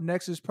up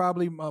next is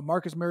probably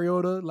Marcus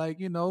Mariota.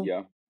 Like yeah,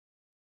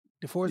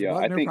 DeForest yeah.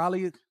 I Buckner think,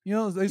 probably. It's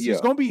yeah.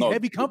 going to be No,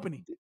 heavy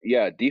company.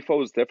 yeah.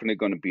 Defoe is definitely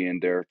going to be in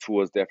there.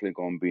 Tua's definitely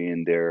going to be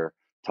in there.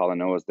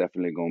 Talanoa is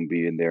definitely going to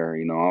be in there.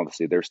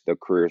 Obviously, their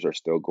careers are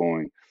still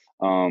going.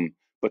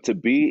 But to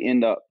be in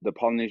the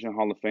Polynesian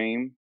Hall of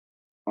Fame,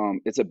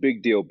 it's a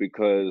big deal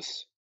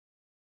because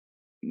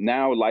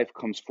now life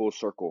comes full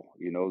circle.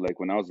 Like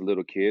when I was a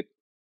little kid,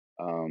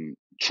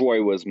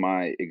 Troy was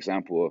my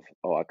example of,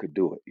 oh, I could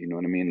do it. You know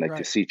what I mean? Like to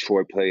Right. see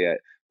Troy play at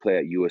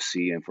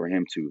USC, and for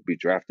him to be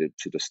drafted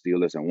to the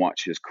Steelers and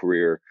watch his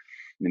career,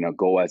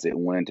 go as it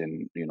went,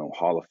 and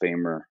Hall of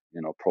Famer,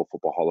 Pro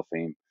Football Hall of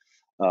Fame.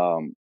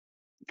 Um,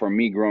 for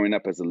me, growing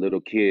up as a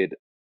little kid,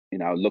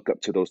 I would look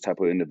up to those type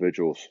of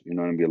individuals,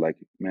 and be like,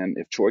 man,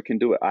 if Troy can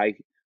do it,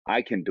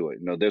 I can do it.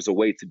 There's a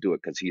way to do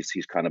it because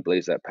he's kind of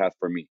blazed that path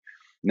for me.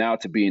 Now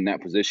to be in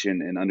that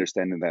position and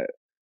understanding that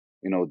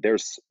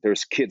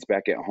there's kids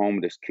back at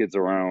home, there's kids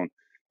around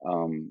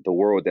the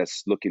world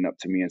that's looking up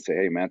to me and say,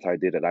 hey, Manti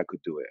did it, I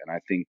could do it. And I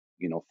think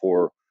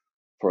for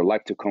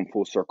life to come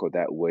full circle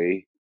that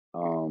way,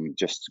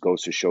 just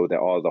goes to show that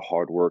all the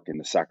hard work and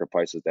the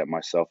sacrifices that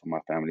myself and my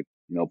family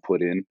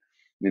put in,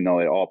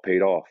 it all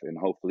paid off. And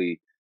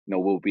hopefully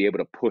we'll be able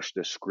to push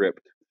the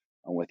script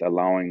with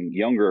allowing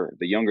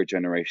the younger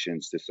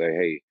generations to say,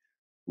 hey,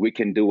 we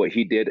can do what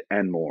he did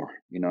and more.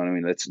 You know what I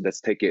mean?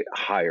 Let's take it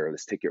higher,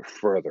 let's take it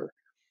further.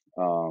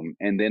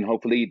 And then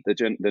hopefully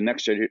the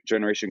next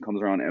generation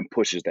comes around and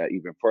pushes that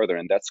even further.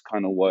 And that's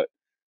kind of what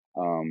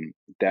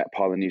that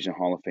Polynesian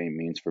Hall of Fame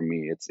means for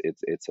me.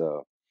 It's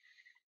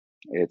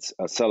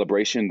a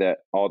celebration that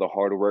all the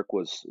hard work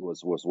was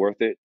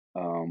worth it.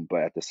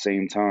 But at the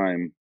same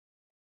time,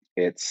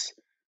 it's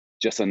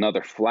just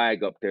another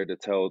flag up there to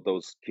tell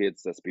those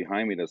kids that's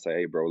behind me to say,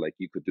 hey, bro, like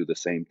you could do the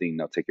same thing.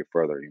 Now take it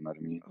further. You know what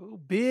I mean? Oh,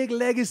 big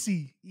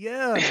legacy.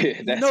 Yeah.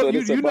 That's what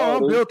it's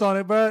about. I'm built on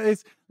it, bro.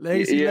 It's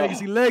legacy, Yeah.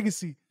 legacy,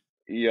 legacy.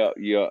 Yeah,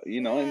 yeah,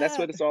 and that's Yeah.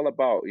 what it's all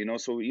about,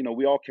 so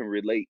we all can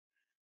relate,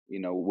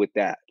 with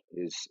that.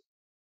 Is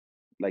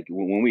like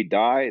when we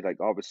die, like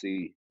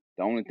obviously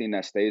the only thing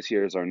that stays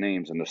here is our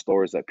names and the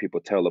stories that people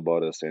tell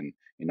about us, and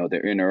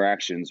their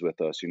interactions with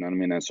us, you know what I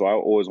mean? And so I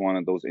always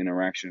wanted those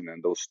interactions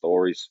and those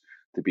stories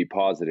to be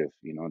positive,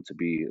 to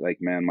be like,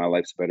 man, my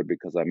life's better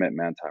because I met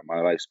Manti,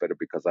 my life's better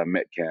because I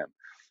met Cam.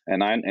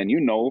 And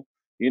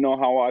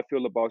how I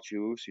feel about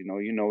you. So,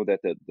 that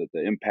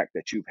the impact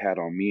that you've had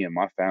on me and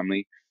my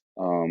family.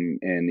 And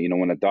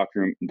when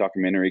the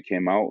documentary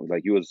came out,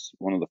 like you was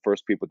one of the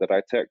first people that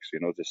I text,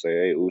 to say,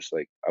 hey, Us,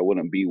 like I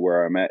wouldn't be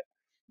where I'm at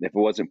if it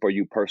wasn't for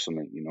you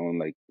personally, and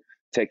like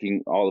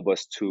taking all of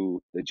us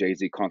to the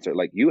Jay-Z concert.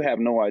 Like you have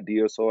no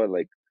idea, so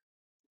like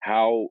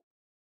how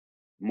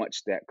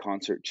much that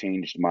concert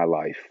changed my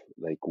life,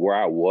 like where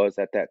I was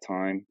at that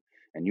time.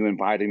 And you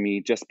invited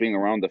me, just being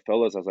around the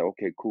fellas, I was like,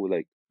 okay, cool,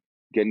 like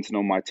getting to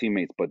know my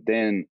teammates. But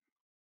then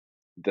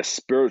the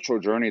spiritual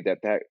journey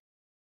that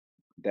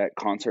that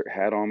concert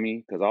had on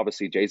me, because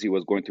obviously Jay-Z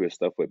was going through his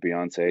stuff with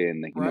Beyonce,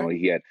 and you know, Right.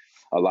 he had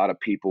a lot of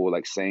people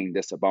like saying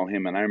this about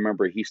him. And I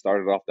remember he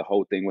started off the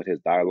whole thing with his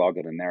dialogue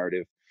and the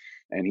narrative,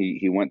 and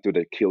he went through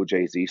the Kill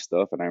Jay-Z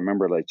stuff. And I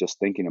remember like just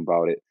thinking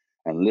about it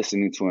and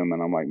listening to him,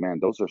 and I'm like, man,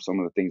 those are some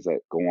of the things that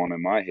go on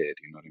in my head,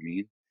 you know what I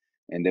mean?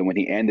 And then when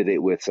he ended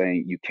it with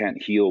saying, you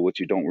can't heal what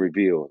you don't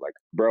reveal, like,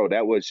 bro,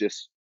 that was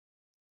just,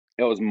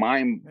 it was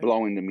mind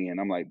blowing to me. And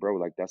I'm like, bro,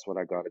 like, that's what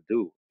I got to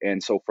do.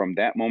 And so from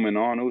that moment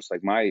on, it was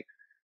like my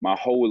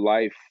whole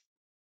life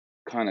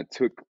kind of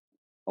took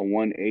a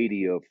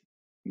 180 of,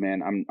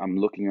 man, I'm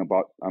looking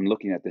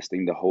at this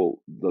thing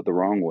the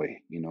wrong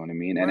way, you know what I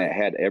mean? And it Right.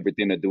 had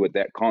everything to do with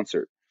that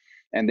concert.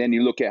 And then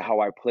you look at how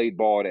I played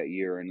ball that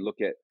year, and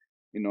look at,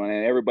 you know,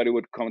 and everybody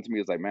would come to me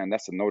as like, man,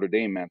 that's a Notre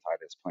Dame Manti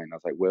that's playing. I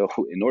was like, well,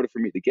 in order for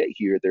me to get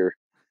here, there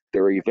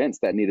are events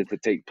that needed to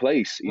take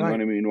place, you know Right.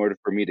 what I mean, in order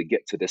for me to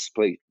get to this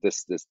place,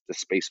 this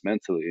space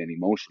mentally and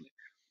emotionally.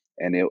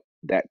 And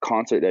that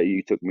concert that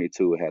you took me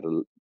to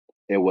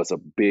it was a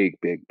big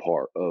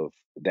part of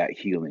that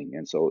healing.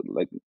 And so,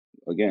 like,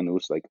 again, it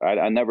was like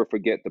I never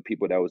forget the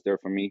people that was there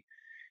for me,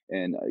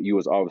 and you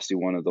was obviously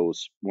one of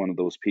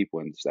those people,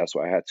 and that's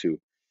why I had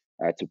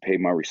to pay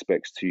my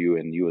respects to you.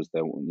 And you was the,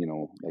 you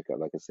know,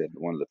 like I said,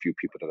 one of the few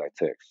people that I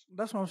text.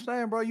 That's what I'm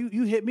saying, bro.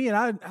 You hit me, and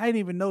I didn't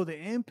even know the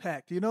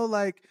impact. You know,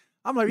 like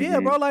I'm like, yeah,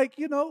 Hmm. bro. Like,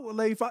 you know,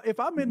 like Hmm.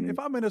 if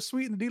I'm in a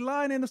suite and the D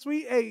line in the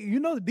suite, hey, you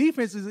know, the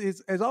defense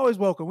is always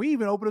welcome. We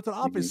even open it to the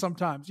Hmm. offense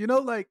sometimes. You know,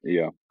 like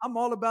Yeah. I'm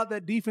all about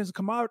that defense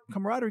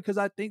camaraderie because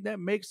I think that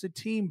makes the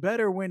team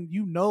better when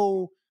you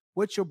know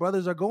what your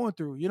brothers are going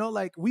through. You know,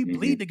 like we Hmm.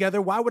 bleed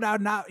together. Why would I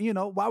not? You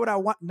know, why would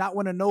I not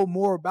want to know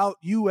more about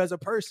you as a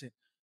person?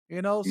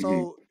 You know, Hmm.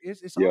 so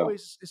it's Yeah.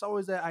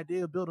 always that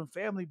idea of building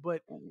family,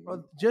 but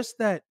just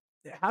that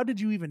how did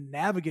you even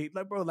navigate?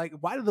 Like, bro, like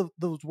why did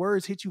those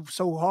words hit you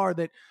so hard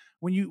that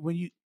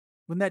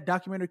when that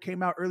documentary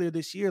came out earlier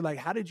this year, like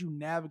how did you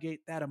navigate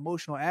that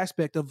emotional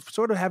aspect of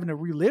sort of having to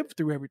relive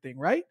through everything,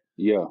 right?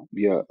 Yeah,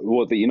 yeah.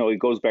 Well, you know, it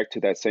goes back to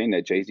that saying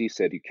that Jay-Z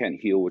said, you can't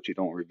heal what you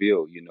don't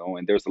reveal, you know,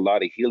 and there's a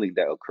lot of healing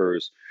that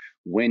occurs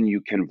when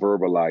you can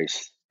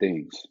verbalize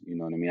things, you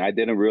know what I mean? I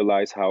didn't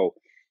realize how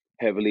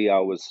heavily I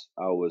was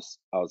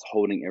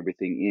holding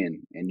everything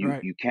in, and you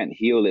Right. you can't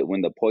heal it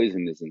when the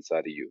poison is inside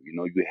of you. You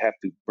know, you have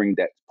to bring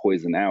that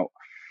poison out.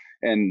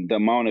 And the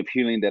amount of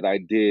healing that I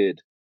did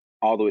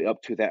all the way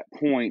up to that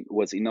point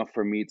was enough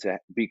for me to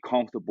be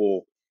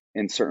comfortable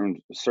in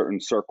certain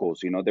circles.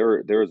 You know,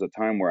 there was a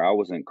time where I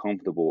wasn't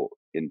comfortable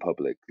in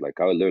public.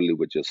 Like I literally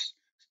would just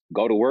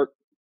go to work,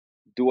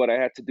 do what I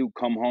had to do,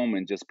 come home,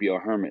 and just be a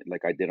hermit.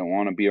 Like I didn't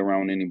want to be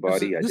around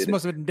anybody. I This didn't.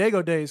 must have been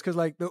Dago days because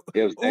like the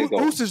It was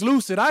Oos ego. is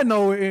lucid. I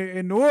know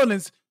in New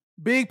Orleans,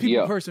 big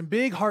people Yeah, person,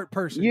 big heart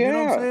person. You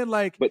know what I'm yeah. saying?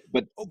 Like,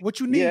 But "Oh, what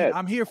you need, yeah,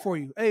 I'm here for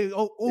you. Hey,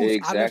 oh, Oos,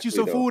 I left you exactly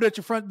some though. food at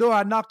your front door.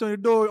 I knocked on your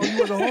door. Oh, you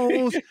wasn't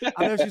home, Oos.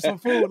 I left you some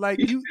food. Like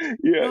you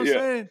Yeah, know what I'm yeah.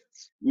 saying?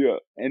 Yeah,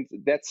 and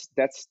that's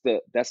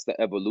the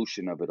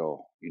evolution of it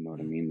all. You know what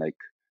I Mhm. mean? Like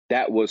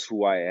that was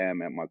who I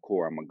am at my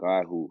core. I'm a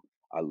guy who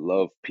I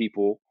love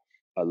people.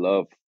 I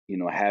love, you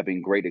know,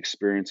 having great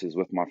experiences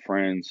with my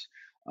friends,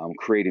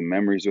 creating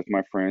memories with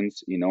my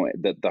friends. You know,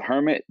 the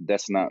hermit,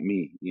 that's not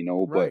me. You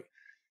know, but Right.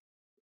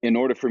 in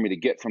order for me to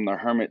get from the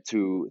hermit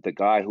to the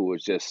guy who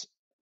was just,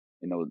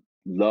 you know,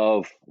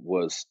 love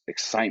was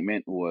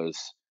excitement,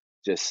 was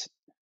just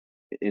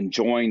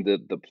enjoying the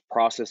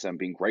process and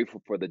being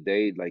grateful for the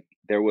day, like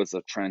there was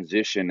a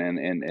transition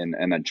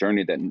and a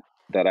journey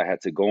that I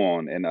had to go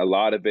on, and a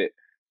lot of it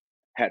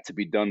had to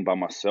be done by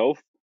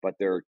myself, but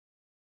there are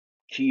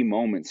key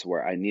moments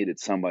where I needed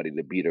somebody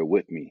to be there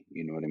with me,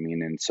 you know what I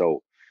mean? And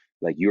so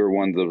like you're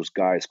one of those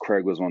guys,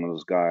 Craig was one of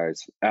those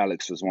guys,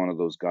 Alex was one of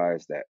those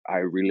guys that I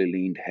really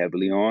leaned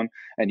heavily on.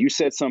 And you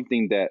said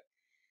something that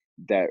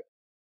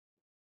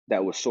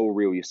that was so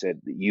real. You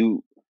said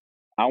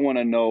I want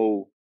to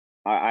know.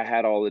 I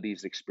had all of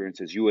these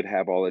experiences. You would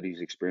have all of these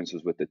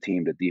experiences with the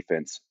team, the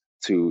defense,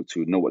 to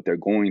know what they're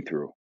going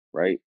through,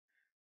 right?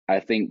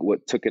 I think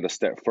what took it a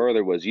step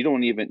further was you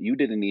didn't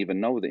even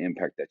know the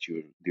impact that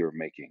you were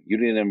making. You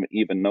didn't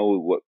even know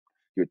what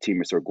your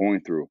teammates are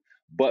going through,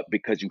 but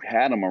because you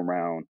had them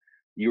around,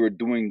 you were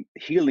doing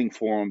healing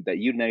for them that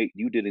you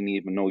didn't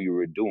even know you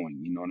were doing.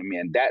 You know what I mean?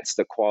 And that's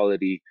the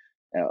quality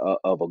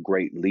of a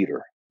great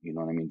leader. You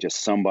know what I mean?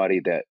 Just somebody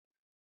that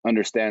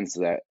understands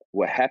that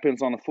what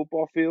happens on the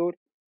football field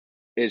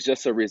is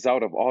just a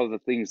result of all of the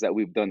things that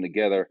we've done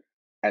together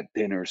at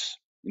dinners.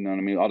 You know what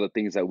I mean? All the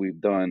things that we've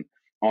done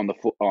on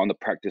the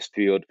practice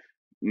field.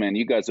 Man,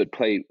 you guys would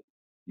play.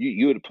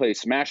 You would play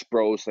Smash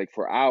Bros like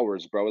for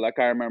hours, bro. Like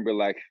I remember,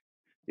 like,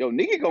 yo,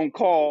 nigga gonna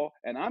call,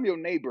 and I'm your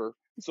neighbor,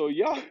 so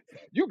you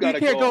You gotta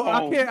can't go go.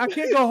 home. I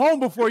can't go home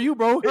before you,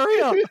 bro.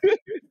 Hurry up.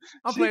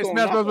 I'm She playing gonna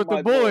Smash knock Bros on with the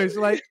my door. boys.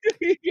 Like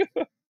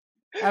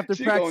after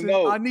She gonna practice,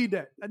 know. I need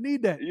that. I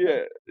need that.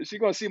 Yeah, she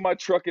gonna see my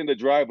truck in the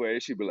driveway,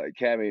 and she be like,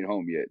 "Cam ain't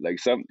home yet." Like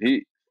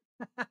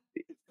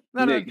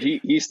No, no.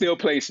 he still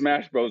plays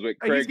Smash Bros with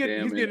Hey, Craig he's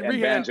them getting and rehab.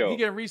 He Banjo.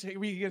 getting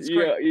he getting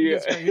Yeah, straight. He yeah. getting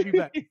straight. He'll be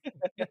back.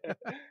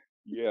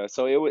 Yeah,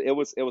 so it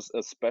was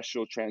a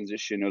special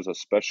transition. It was a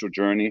special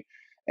journey,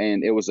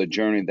 and it was a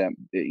journey that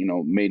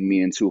made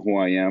me into who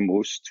I am,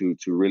 was to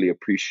really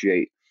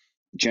appreciate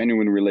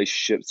genuine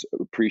relationships,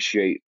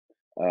 appreciate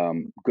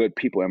good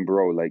people. And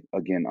bro, like,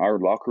 again, our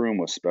locker room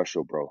was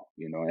special, bro.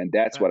 And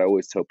that's what I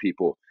always tell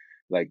people.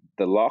 Like,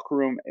 the locker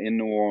room in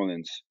New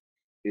Orleans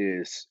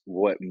is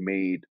what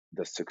made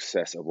the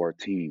success of our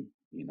team.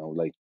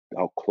 Like,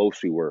 how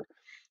close we were.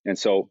 And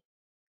so,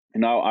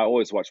 I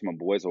always watch my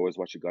boys, always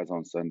watch the guys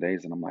on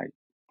Sundays, and I'm like,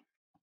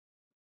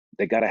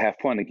 they gotta have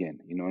fun again.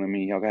 You know what I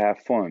mean? Y'all gotta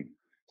have fun,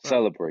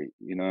 celebrate.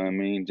 You know what I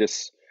mean?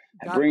 Just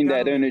bring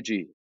Gotta that live.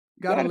 energy.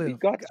 You Gotta got live.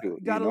 to.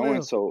 Gotta And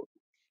live. so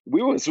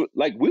we was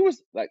like,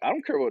 I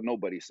don't care what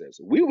nobody says.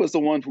 We was the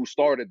one who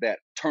started that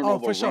Oh,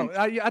 turnover for run. sure.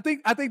 I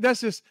think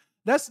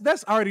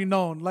that's already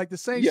known. Like the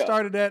Saints Yeah,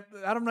 started that.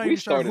 I'm not we even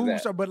sure started who that.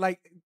 started, but like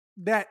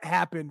that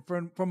happened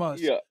from us.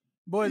 Yeah,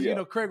 Boys,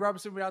 yeah. Craig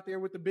Robertson was out there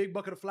with the big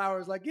bucket of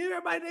flowers, like, give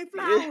everybody their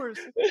Yeah. flowers.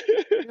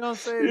 You know what I'm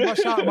saying?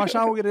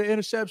 Marshawn will get an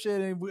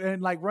interception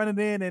and like running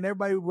in, and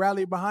everybody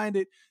rallied behind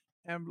it.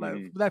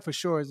 And that for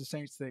sure is the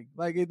Saints thing.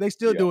 Like, they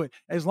still do it.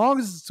 As long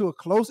as it's to a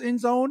close end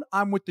zone,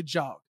 I'm with the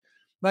jog.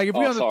 Like, if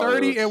we on the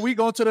 30 and we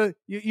go to the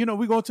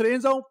we go to the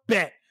end zone,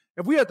 bet.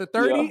 If we at the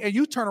 30 and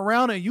you turn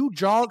around and you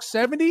jog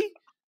 70,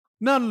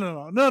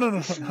 no.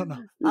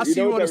 I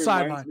see you on the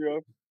sideline.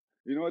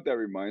 You know what that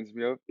reminds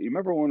me of? You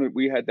remember when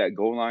we had that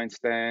goal line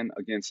stand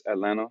against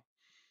Atlanta,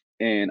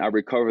 and I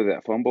recovered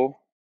that fumble?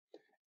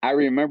 I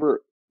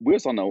remember we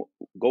was on the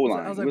goal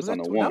line. We was on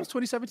the that one. was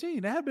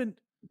 2017. That had been.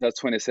 That's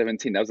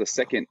 2017. That was the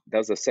second. That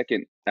was the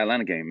second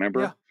Atlanta game.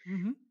 Remember? Yeah.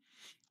 Mm-hmm.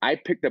 I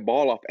picked the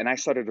ball up and I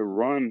started to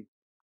run.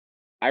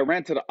 I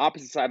ran to the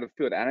opposite side of the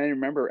field, and I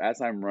remember,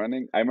 as I'm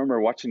running, I remember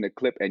watching the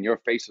clip, and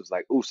your face was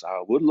like, "Ooh,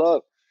 I would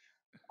love.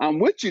 I'm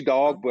with you,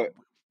 dog, but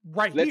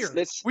right let's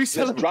here. We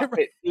celebrate. drop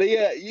it."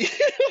 Yeah.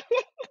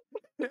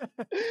 And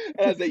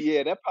I said,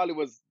 "Yeah, that probably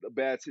was a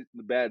bad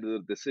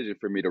decision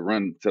for me to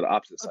run to the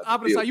opposite side."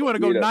 You want to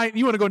go 9?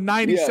 You want to go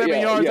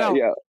 97 yards out?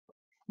 Yeah.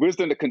 We're just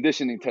doing the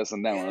conditioning test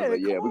on that one. I was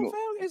like, come "Yeah, on,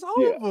 fam, it's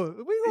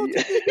over. We gonna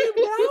take these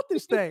people out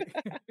this thing."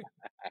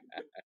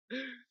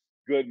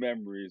 Good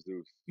memories,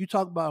 dude. You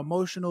talk about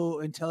emotional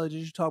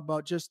intelligence. You talk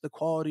about just the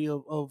quality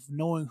of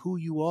knowing who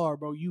you are,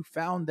 bro. You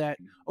found that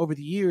over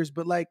the years,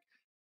 but like,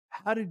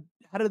 how did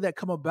that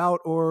come about,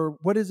 or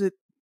what is it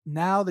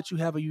now that you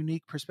have a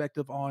unique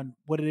perspective on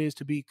what it is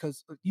to be?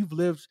 Because you've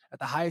lived at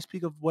the highest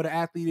peak of what an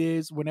athlete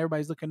is. When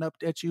everybody's looking up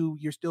at you,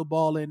 you're still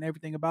balling,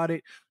 everything about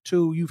it.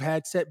 Too, you've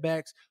had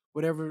setbacks,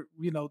 whatever,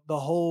 the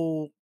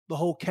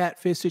whole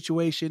catfish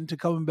situation, to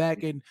coming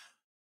back and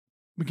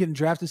getting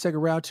drafted second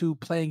round, to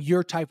playing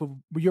your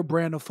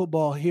brand of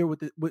football here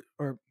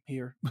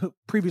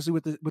previously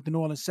with the New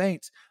Orleans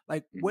Saints.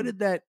 Like, what did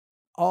that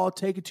all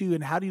take it to you,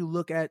 and how do you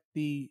look at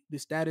the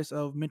status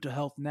of mental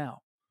health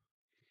now?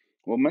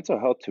 Well, mental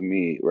health to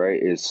me,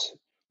 right, is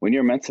when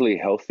you're mentally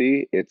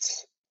healthy,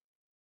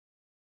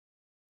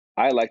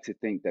 I like to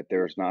think that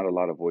there's not a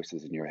lot of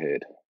voices in your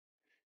head.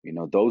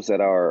 Those that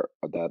are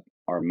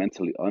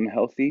mentally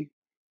unhealthy,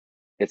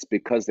 it's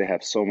because they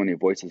have so many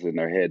voices in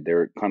their head.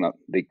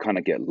 They kind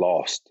of get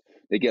lost.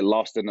 They get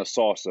lost in the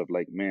sauce of,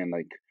 like, man,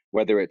 like,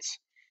 whether it's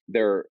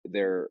they're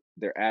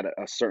at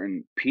a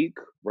certain peak,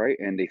 right,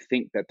 and they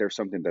think that they're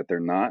something that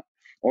they're not,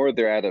 or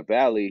they're at a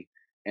valley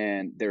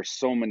and there's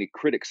so many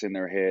critics in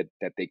their head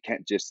that they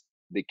can't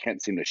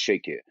seem to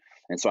shake it.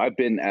 And so I've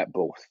been at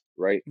both,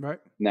 right? Right.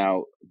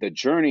 Now, the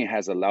journey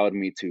has allowed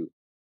me to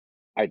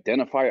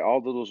identify all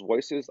of those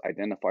voices,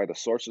 identify the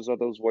sources of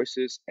those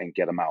voices, and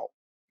get them out.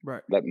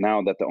 Right. That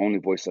now that the only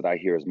voice that I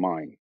hear is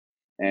mine.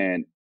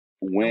 And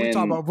when we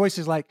talk about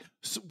voices like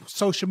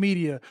social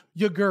media,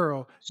 your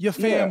girl, your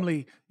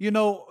family, I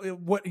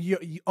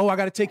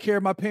got to take care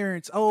of my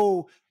parents.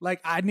 Oh, like,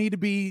 I need to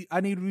be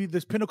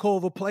this pinnacle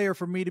of a player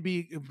for me to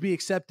be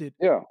accepted.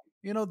 Yeah.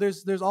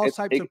 There's all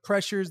types of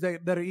pressures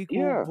that are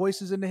equal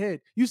voices in the head.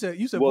 You said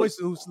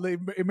voices.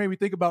 It made me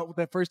think about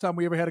that first time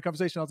we ever had a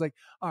conversation. I was like,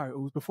 all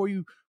right, before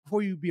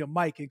you be a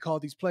Mike and call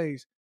these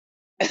plays,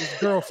 his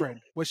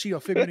girlfriend, was she a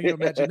figment of your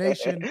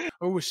imagination,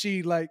 or was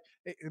she like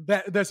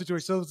that situation?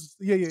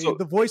 So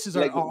the voices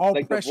are all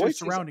pressures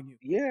surrounding you.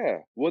 Yeah,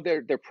 well,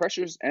 they're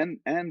pressures, and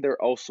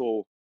they're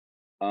also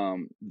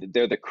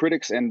they're the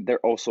critics, and they're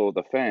also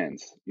the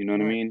fans. You know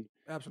what I mean?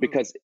 Absolutely.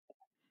 Because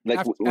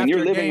when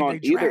you're living on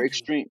either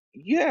extreme,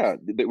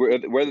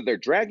 whether they're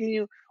dragging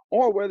you,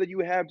 or whether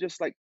you have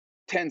just like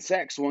 10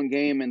 sacks one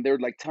game and they're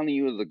like telling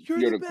you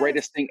you're the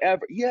greatest thing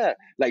ever. Yeah,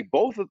 like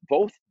both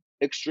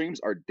extremes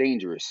are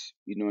dangerous.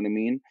 You know what I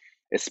mean?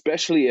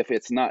 Especially if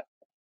it's not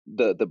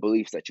the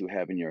beliefs that you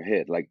have in your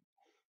head. Like,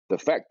 the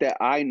fact that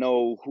I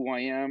know who I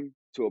am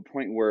to a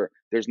point where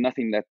there's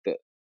nothing that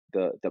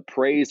the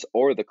praise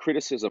or the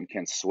criticism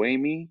can sway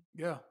me.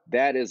 Yeah,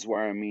 that is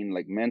where I mean,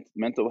 like,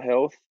 mental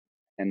health,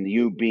 and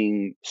you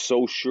being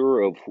so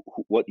sure of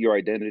what your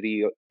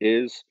identity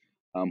is,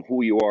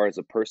 who you are as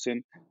a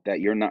person, that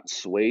you're not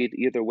swayed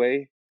either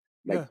way.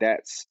 Like,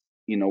 that's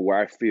where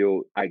I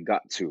feel I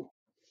got to.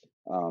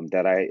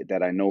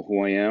 That I know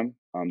who I am,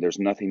 There's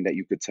nothing that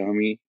you could tell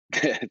me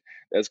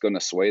that's going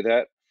to sway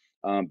that,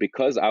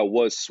 because I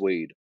was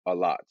swayed a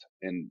lot.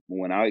 And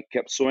when I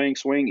kept swaying,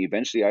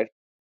 eventually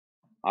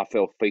I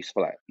fell face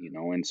flat,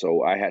 and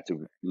so I had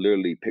to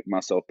literally pick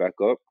myself back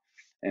up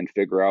and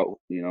figure out,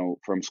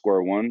 from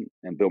square one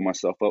and build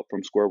myself up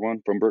from square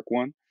one, from brick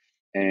one.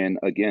 And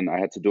again, I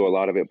had to do a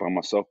lot of it by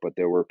myself, but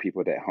there were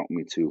people that helped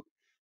me to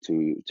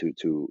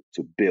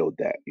build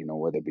that,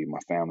 whether it be my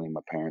family,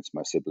 my parents,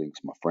 my siblings,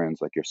 my friends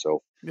like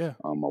yourself, Yeah.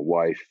 my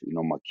wife,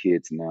 my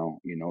kids now,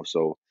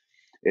 so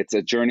it's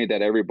a journey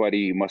that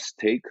everybody must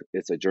take.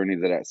 It's a journey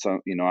that I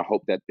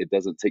hope that it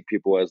doesn't take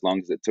people as long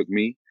as it took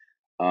me.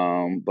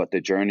 But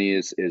the journey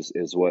is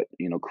what,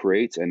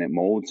 creates, and it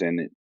molds,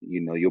 and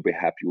you'll be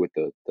happy with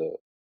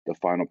the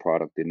final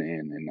product in the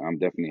end. And I'm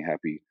definitely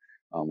happy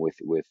with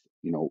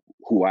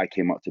who I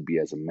came out to be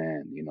as a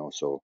man,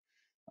 so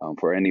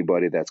for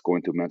anybody that's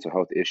going through mental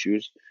health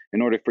issues,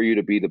 in order for you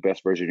to be the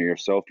best version of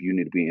yourself, you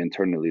need to be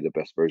internally the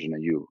best version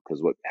of you,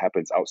 because what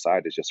happens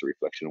outside is just a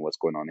reflection of what's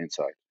going on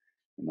inside,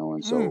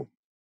 and so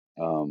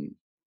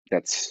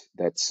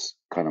that's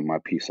kind of my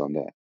piece on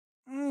that.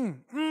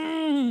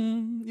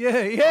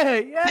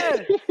 Yeah.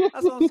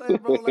 That's what I'm saying,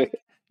 bro. Like,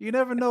 you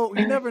never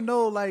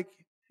know, like,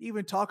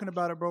 even talking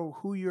about it, bro,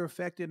 who you're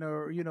affecting,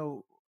 or,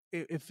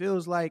 it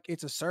feels like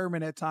it's a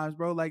sermon at times,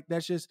 bro. Like,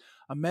 that's just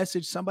a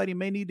message somebody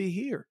may need to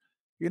hear.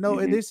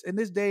 In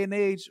this day and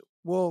age,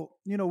 well,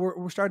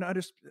 we're starting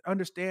to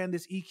understand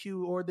this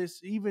EQ, or this,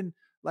 even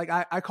like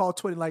I call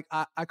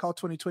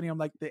 2020, I'm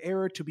like, the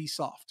era to be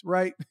soft,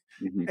 right?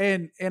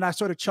 And I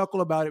sort of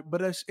chuckle about it,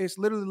 but it's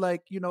literally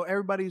like,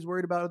 everybody's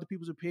worried about other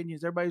people's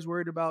opinions. Everybody's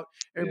worried about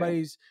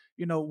everybody's,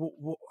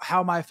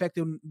 how am I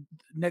affecting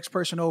next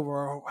person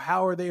over, or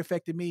how are they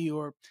affecting me,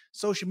 or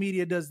social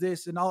media does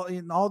this, and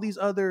all these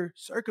other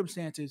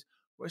circumstances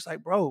where it's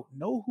like, bro,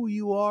 know who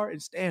you are and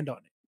stand on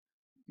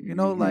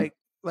it.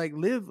 Like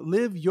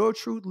live your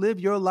truth, live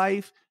your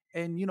life,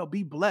 and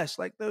be blessed.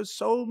 Like, there's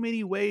so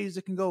many ways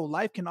it can go.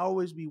 Life can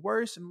always be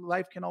worse, and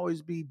life can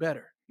always be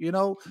better.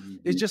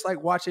 It's just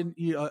like watching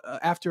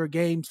after a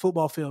game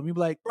football film. You're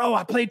like, bro,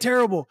 I played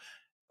terrible.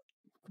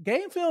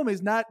 Game film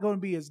is not going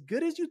to be as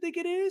good as you think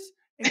it is,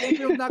 and game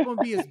film is not going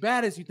to be as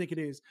bad as you think it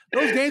is.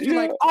 Those games be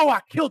like, oh, I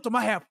killed them.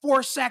 I had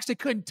 4 sacks. They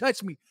couldn't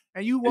touch me.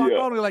 And you walk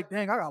on and you're like,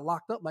 dang, I got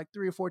locked up like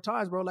 3 or 4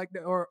 times, bro. Like,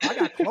 or I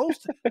got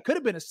close. It could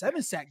have been a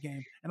 7-sack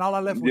game, and all I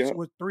left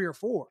was 3 or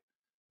 4.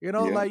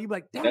 Like, you're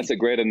like, dang. That's a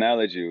great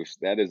analogy.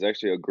 That is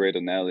actually a great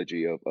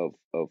analogy of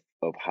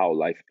how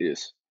life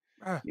is,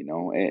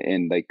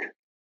 and like,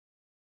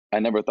 I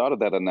never thought of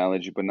that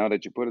analogy, but now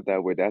that you put it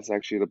that way, that's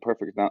actually the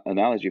perfect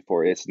analogy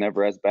for it. It's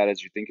never as bad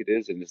as you think it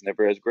is, and it's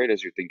never as great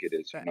as you think it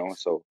is,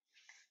 So,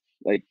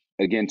 like,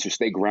 again, to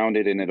stay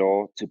grounded in it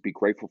all, to be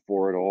grateful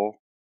for it all,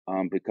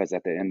 because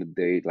at the end of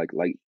the day, like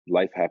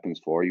life happens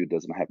for you, it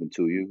doesn't happen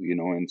to you,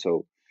 and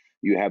so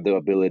you have the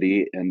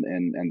ability and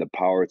the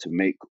power to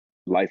make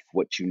life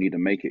what you need to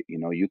make it.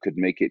 You could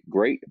make it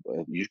great,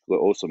 but you could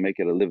also make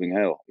it a living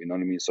hell. You know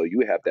what I mean? So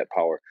you have that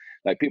power.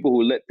 Like, people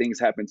who let things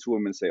happen to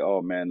them and say,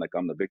 "Oh man, like,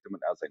 I'm the victim,"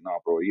 and I was like, "No,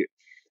 bro,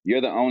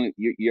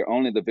 you're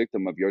only the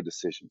victim of your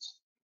decisions."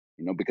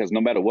 Because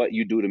no matter what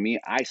you do to me,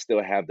 I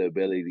still have the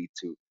ability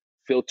to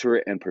filter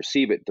it and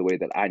perceive it the way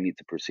that I need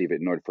to perceive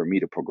it in order for me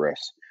to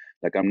progress.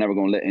 Like, I'm never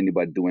going to let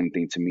anybody do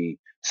anything to me,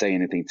 say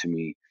anything to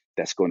me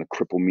that's going to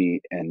cripple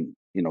me and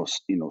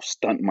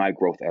stunt my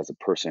growth as a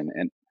person.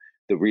 And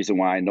the reason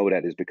why I know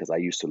that is because I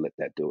used to let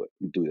that do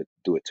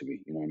it to me.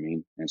 You know what I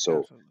mean? And so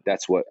Absolutely.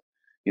 that's what,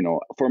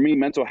 for me,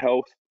 mental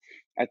health,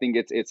 I think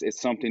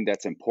it's something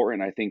that's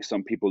important. I think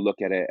some people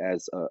look at it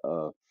as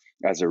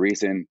a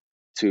reason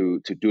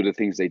to do the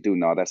things they do.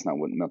 No, that's not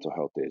what mental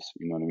health is.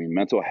 You know what I mean?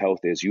 Mental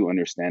health is you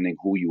understanding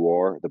who you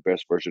are, the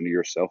best version of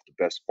yourself,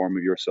 the best form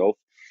of yourself,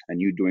 and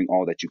you doing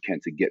all that you can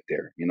to get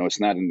there. It's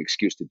not an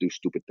excuse to do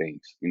stupid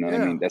things. You know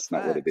what I mean? That's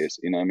not what it is.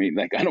 You know what I mean?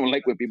 Like, I don't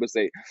like when people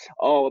say,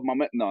 "Oh,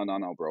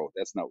 no, bro.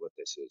 That's not what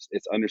this is."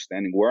 It's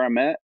understanding where I'm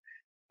at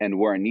and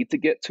where I need to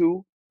get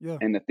to,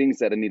 and the things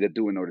that I need to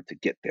do in order to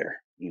get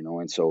there.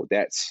 And so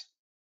that's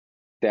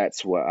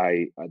what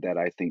I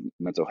think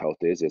mental health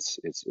is.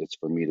 It's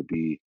for me to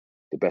be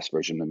the best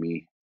version of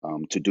me,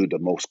 to do the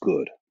most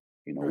good.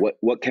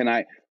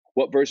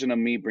 What version of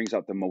me brings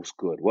out the most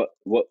good? What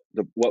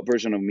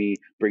version of me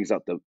brings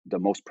out the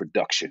most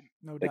production?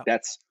 No Like,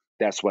 doubt.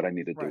 that's what I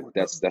need to do.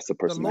 That's the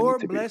person the I need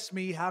Lord to be. bless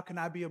me. How can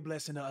I be a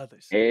blessing to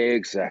others?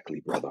 Exactly,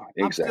 brother.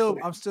 Exactly.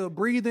 I'm still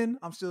breathing.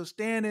 I'm still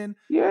standing.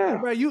 Yeah.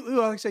 Bro,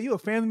 like I say, you a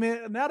family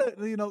man. Now that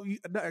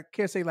I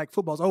can't say like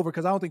football's over,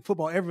 because I don't think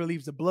football ever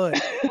leaves the blood.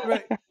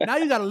 Right now,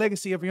 you got a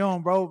legacy of your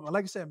own, bro.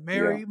 Like I said,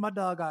 married. My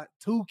dog got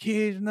 2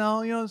 kids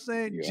now. You know what I'm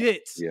saying?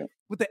 Jits. Yeah.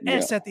 With the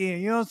S at the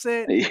end, you know what I'm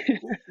saying?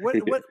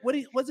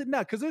 What's it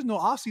now? Because there's no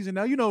off season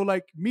now.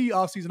 Like me,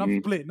 off season,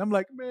 I'm splitting. I'm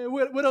like, man,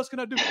 what else can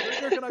I do?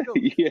 Where can I go?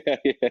 Yeah.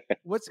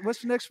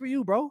 What's next for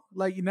you, bro?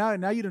 Like,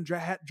 now you done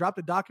dropped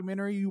a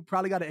documentary. You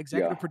probably got an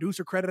executive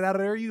producer credit out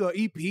of there. You go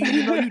EP.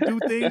 You do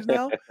things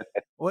now.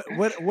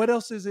 What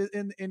else is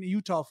in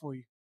Utah for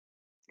you?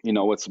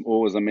 What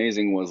was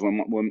amazing was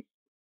when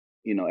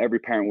every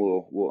parent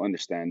will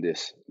understand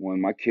this.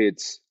 When my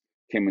kids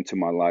came into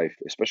my life,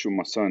 especially when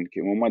my son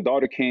came, when my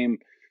daughter came,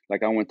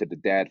 like I went to the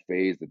dad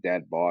phase, the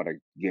dad bod, I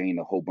gained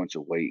a whole bunch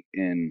of weight,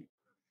 and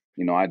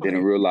I Okay,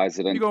 didn't realize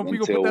it you gonna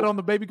put that until on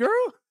the baby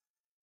girl?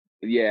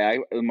 yeah,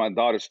 it was my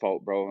daughter's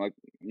fault, bro. Like,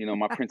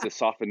 my princess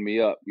softened me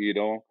up,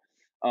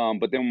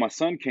 but then when my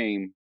son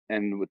came,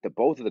 and with the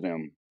both of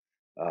them,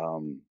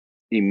 um,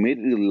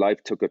 immediately life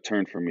took a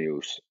turn for me.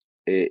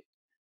 It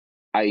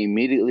I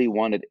immediately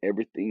wanted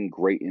everything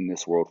great in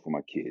this world for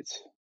my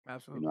kids.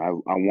 Absolutely.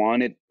 I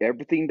wanted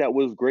everything that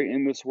was great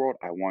in this world,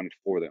 I wanted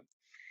for them.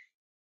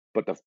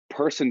 But the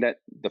first thing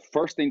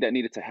that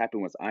needed to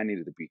happen was I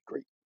needed to be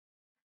great.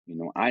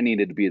 I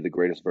needed to be the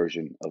greatest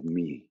version of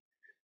me,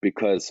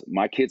 because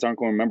my kids aren't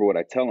going to remember what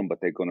I tell them, but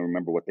they're going to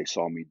remember what they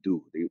saw me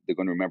do. They're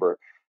going to remember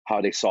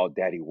how they saw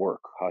daddy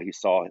work, how they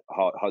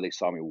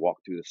saw me walk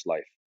through this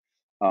life.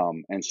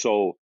 And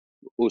so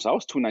I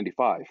was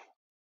 295,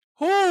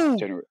 Who?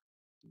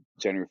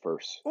 January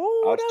 1st. I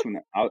Oh,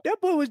 was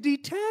that boy was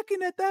detacking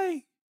that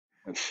thing.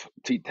 I was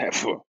Split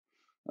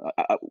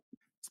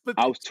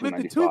the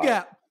two 295.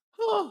 gap.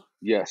 Huh.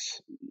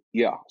 Yes.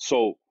 Yeah.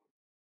 So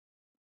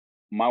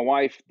my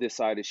wife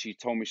decided, she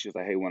told me, she was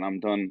like, hey, when I'm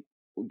done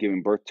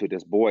giving birth to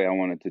this boy, I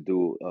wanted to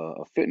do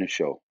a fitness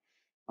show.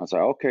 I was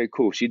like, okay,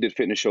 cool. She did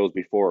fitness shows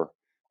before.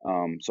 So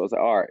I was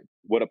like, all right,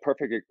 what a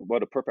perfect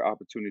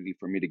opportunity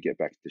for me to get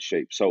back to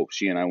shape. So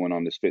she and I went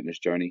on this fitness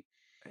journey,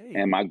 and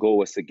Hey. my goal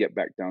was to get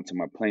back down to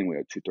my playing weight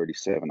of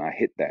 237. I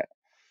hit that.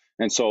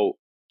 And so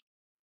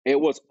it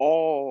was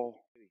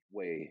all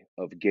way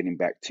of getting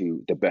back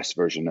to the best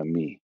version of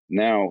me.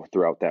 Now,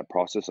 throughout that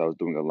process, I was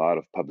doing a lot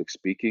of public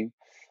speaking.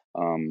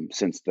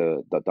 Since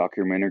the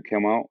documentary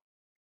came out,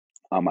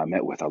 I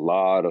met with a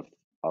lot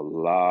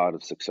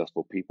of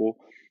successful people,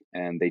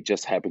 and they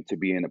just happened to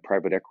be in the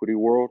private equity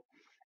world.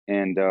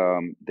 And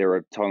they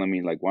were telling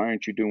me, like, why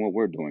aren't you doing what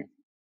we're doing?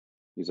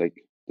 He's like,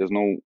 there's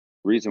no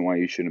reason why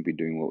you shouldn't be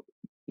doing what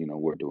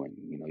we're doing.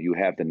 You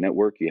have the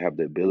network, you have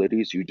the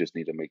abilities, you just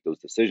need to make those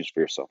decisions for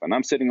yourself. And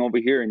I'm sitting over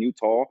here in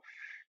Utah,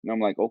 and I'm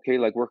like, okay,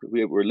 like we're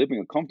living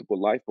a comfortable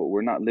life, but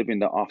we're not living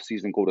the off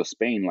season go to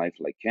Spain life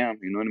like Cam.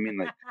 You know what I mean?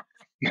 Like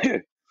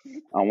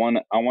I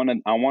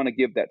wanna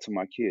give that to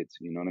my kids.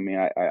 You know what I mean?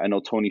 I know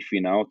Tony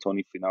Finau.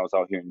 Tony Finau is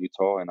out here in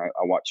Utah, and I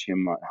watch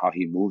him, how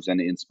he moves,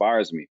 and it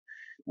inspires me.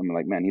 I'm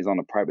like, man, he's on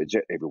a private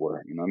jet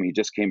everywhere. You know what I mean? He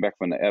just came back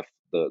from the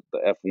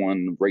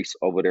F1 race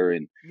over there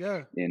in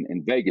Yeah.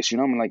 in Vegas.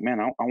 I'm like, man,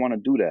 I want to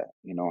do that.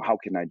 How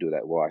can I do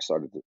that? Well, I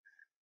started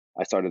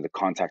to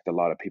contact a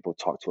lot of people,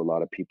 talk to a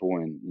lot of people,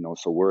 and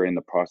so we're in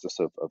the process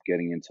of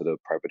getting into the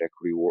private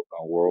equity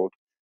world,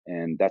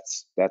 and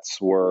that's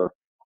where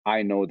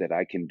I know that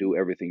I can do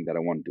everything that I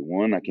want to do.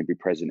 One, I can be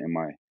present in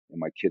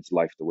my kids'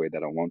 life the way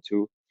that I want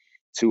to.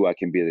 Two, I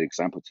can be the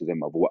example to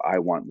them of what I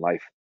want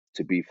life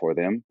to be for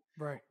them.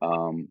 Right.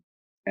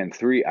 And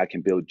three, I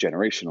can build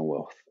generational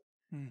wealth.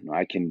 Mm.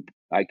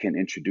 I can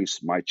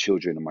introduce my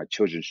children and my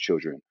children's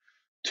children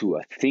to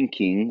a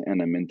thinking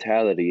and a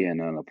mentality and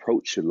an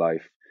approach to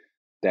life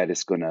that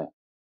is going to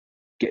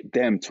get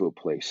them to a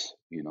place,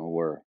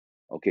 where,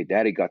 okay,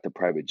 daddy got the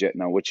private jet.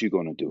 Now what you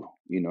going to do?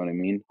 You know what I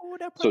mean? Oh,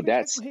 that So private jet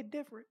that's, gonna hit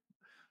different.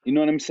 you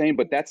know what I'm saying?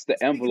 But that's the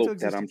Speak into envelope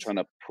that I'm existence. trying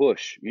to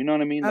push. You know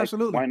what I mean? Like,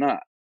 Absolutely. why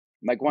not?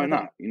 Like, why No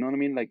not? doubt. You know what I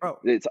mean? Like, Bro.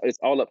 it's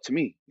all up to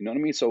me. You know what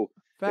I mean? So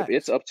if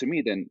it's Facts. up to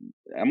me, then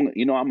I'm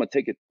gonna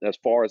take it as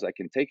far as I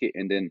can take it.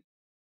 And then,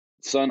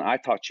 son, I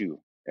taught you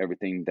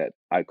everything that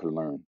I could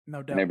learn No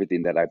and doubt.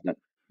 everything that I've done.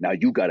 Now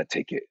you got to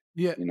take it.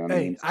 Yeah. You know what I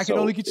Hey, mean? I can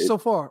only So get you so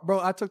far.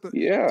 Bro, I took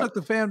yeah.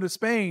 the fam to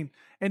Spain,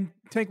 and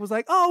Tank was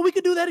like, oh, we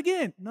could do that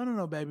again.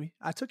 No, baby.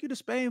 I took you to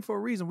Spain for a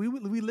reason.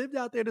 We lived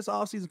out there this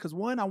off season because,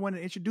 one, I wanted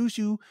to introduce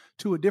you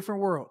to a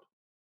different world.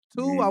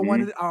 Two, I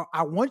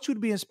Mm-hmm. want you to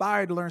be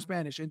inspired to learn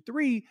Spanish. And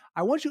three,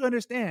 I want you to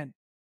understand,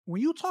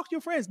 when you talk to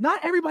your friends,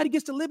 not everybody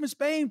gets to live in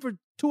Spain for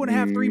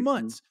 2.5, 3 Mm-hmm.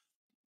 months.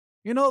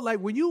 Like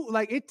when you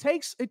it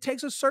takes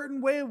a certain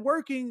way of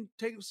working,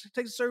 takes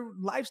a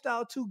certain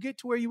lifestyle to get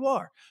to where you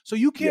are. So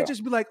you can't Yeah.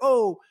 just be like,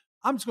 oh,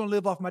 I'm just gonna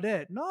live off my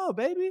dad. No,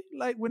 baby.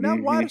 Like when that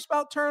Mm-hmm. water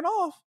spout turn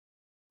off,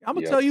 I'm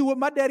gonna Yep. tell you what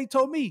my daddy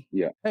told me.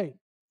 Yeah. Hey,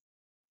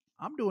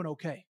 I'm doing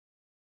okay.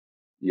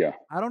 Yeah.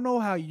 I don't know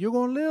how you're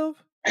gonna live,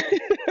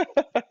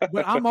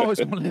 but I'm always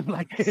gonna live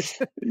like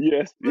this.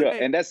 Yes. But Yeah.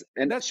 hey, And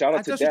shout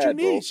out to that's what you dad,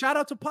 need. bro. Shout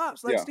out to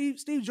Pops. Like Yeah.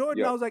 Steve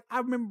Jordan. I Yep. was like, I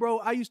remember, bro,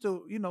 I used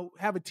to,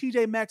 have a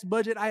TJ Maxx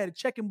budget. I had a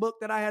checking book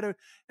that I had and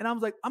I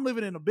was like, I'm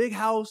living in a big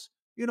house,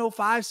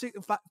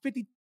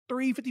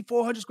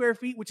 5,400 square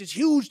feet, which is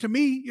huge to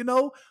me. I'm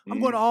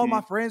going to all my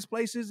Mm-hmm. friends'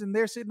 places and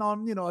they're sitting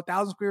on,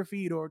 1,000 square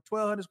feet or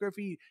 1,200 square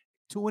feet,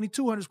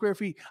 2,200 square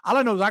feet. All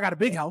I know is I got a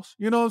big house,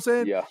 you know what I'm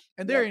saying? Yeah.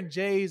 And Yeah. they're in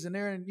J's and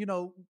they're in,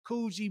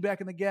 Coogee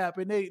back in the Gap,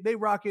 and they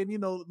rocking,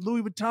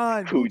 Louis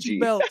Vuitton, Gucci Coogee.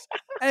 belts.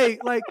 Hey,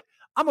 like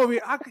I'm over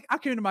here. I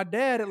came to my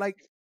dad at like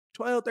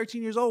 12,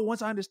 13 years old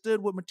once I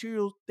understood what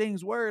material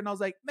things were. And I was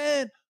like,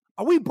 man,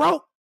 are we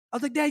broke? I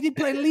was like, Dad, you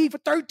played league for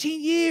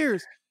 13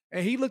 years.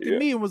 And he looked at Yeah.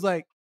 me and was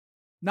like,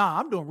 nah,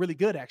 I'm doing really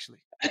good, actually.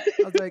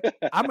 I was like,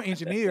 I'm an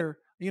engineer.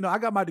 I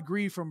got my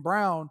degree from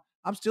Brown.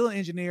 I'm still an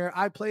engineer.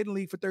 I played in the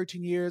league for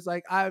 13 years.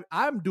 Like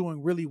I'm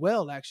doing really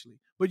well actually.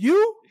 But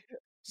you,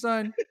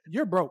 son,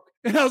 you're broke.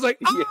 And I was like,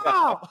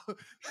 oh,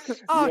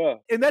 oh, Yeah,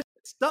 and that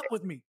stuck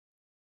with me.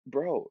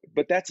 bro.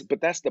 But that's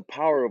the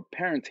power of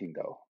parenting,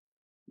 though.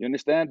 You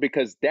understand?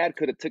 Because dad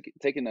could have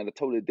taken it a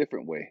totally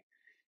different way.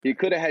 He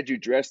could have had you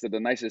dressed in the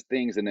nicest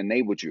things and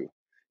enabled you.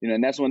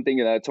 And that's one thing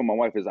that I told my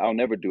wife is I'll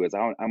never do is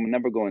I'm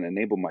never going to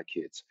enable my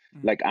kids.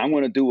 Like I'm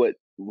going to do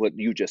what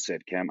you just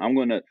said, Cam. I'm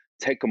going to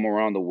take them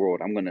around the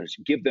world. I'm going to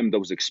give them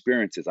those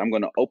experiences. I'm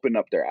going to open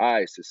up their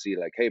eyes to see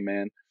like, hey,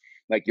 man,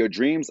 like your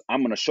dreams,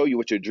 I'm going to show you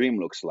what your dream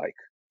looks like.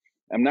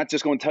 I'm not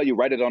just going to tell you,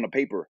 write it on a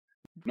paper.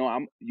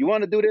 No, you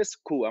want to do this?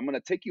 Cool. I'm going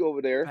to take you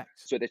over there Thanks.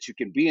 so that you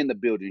can be in the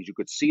buildings. You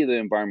could see the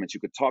environments. You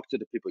could talk to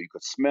the people. You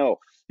could smell.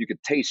 You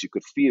could taste. You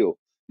could feel.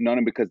 You know what I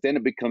mean? Because then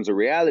it becomes a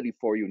reality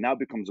for you. Now it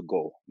becomes a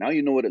goal. Now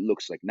you know what it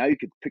looks like. Now you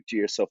could picture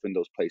yourself in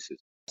those places.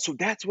 So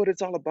that's what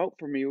it's all about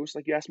for me. It was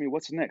like you asked me,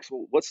 what's next?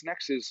 Well, what's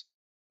next is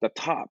the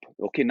top.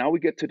 Okay, now we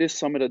get to this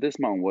summit of this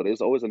mountain. Well,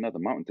 there's always another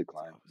mountain to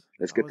climb.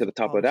 Let's get to the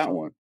top of that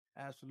one.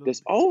 Absolutely.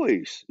 There's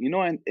always,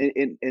 and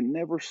it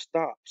never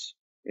stops.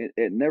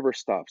 It never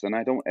stops, and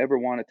I don't ever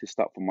want it to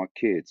stop for my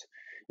kids.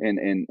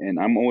 And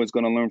I'm always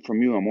going to learn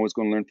from you. I'm always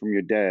going to learn from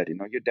your dad.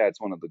 Your dad's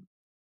one of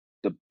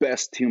the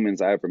best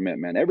humans I ever met,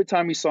 man. Every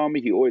time he saw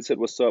me, he always said,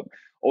 "What's up?"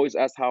 Always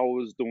asked how I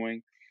was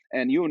doing.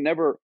 And you'll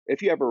never,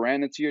 if you ever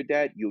ran into your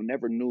dad, you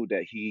never knew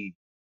that he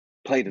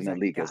played in the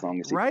league as long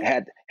as he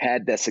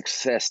had that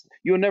success.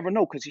 You'll never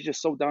know because he's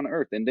just so down to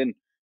earth. And then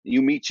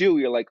you meet you,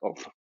 you're like, oh,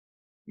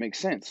 makes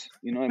sense.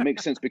 It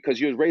makes sense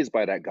because you was raised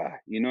by that guy.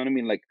 You know what I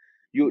mean? Like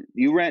you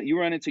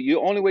run into the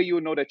only way you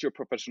would know that you're a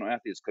professional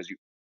athlete is because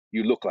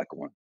you look like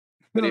one.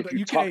 But if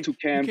you talk to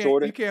Cam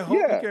Jordan,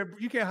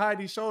 you can't hide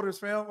these shoulders,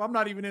 fam. I'm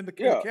not even in the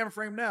camera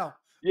frame now.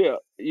 Yeah,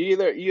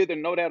 you either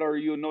know that or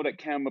you know that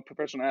Cam a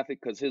professional athlete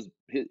because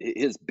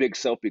his big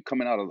self be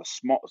coming out of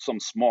some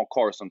small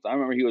car sometimes. I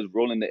remember he was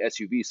rolling the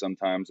SUV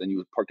sometimes, and he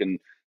was parking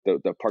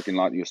the parking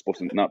lot you were supposed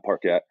to not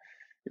park at.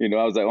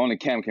 I was like, only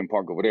Cam can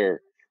park over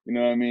there. You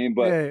know what I mean?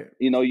 But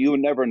you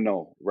never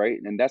know, right?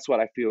 And that's what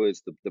I feel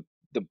is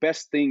the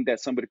best thing that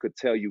somebody could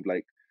tell you,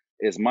 like,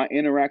 is my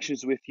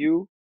interactions with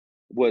you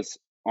was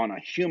on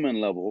a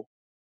human level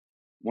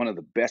one of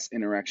the best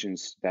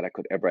interactions that I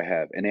could ever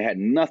have. And it had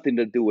nothing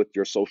to do with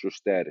your social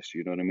status,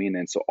 you know what I mean?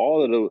 And so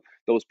all of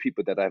those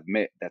people that I've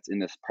met that's in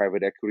this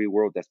private equity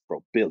world, that's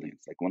bro,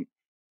 billions. Like when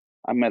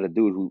I met a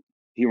dude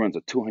he runs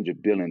a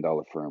 $200 billion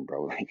firm,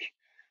 bro, like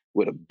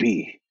with a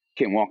B,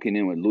 came walking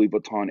in with Louis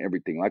Vuitton,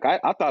 everything. Like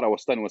I thought I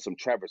was studying with some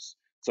Travis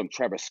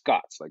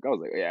Scotts. Like I was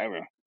like, yeah,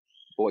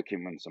 boy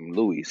came in some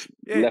Louis,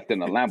 left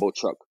in a Lambo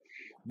truck.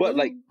 But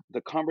like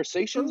the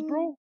conversations,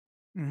 bro,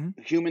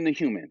 human to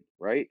human,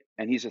 right?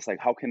 And he's just like,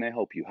 how can I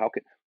help you?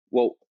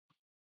 Well,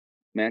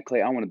 man,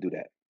 Clay, I want to do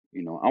that.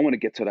 I want to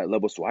get to that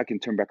level so I can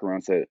turn back around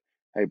and say,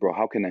 hey, bro,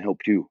 how can I help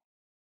you?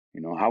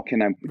 How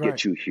can I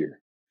get you here?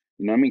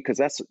 You know what I mean? Because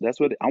that's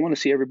what I want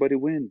to see everybody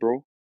win,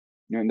 bro.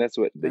 And that's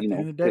what,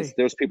 because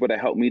there's people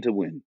that help me to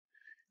win.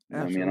 You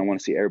know what I mean? I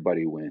want to see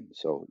everybody win.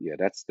 So yeah,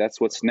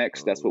 that's what's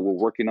next. That's what we're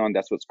working on.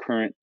 That's what's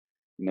current.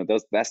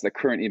 That's the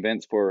current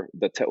events for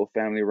the Te'o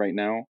family right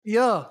now.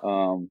 Yeah.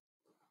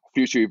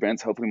 Future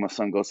events. Hopefully my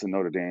son goes to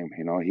Notre Dame.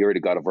 He already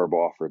got a verbal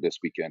offer this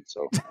weekend.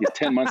 So he's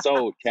 10 months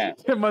old, Cam.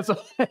 10 months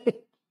old.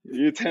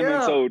 You're 10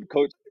 months old.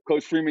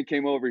 Coach Freeman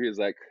came over. He was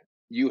like,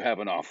 you have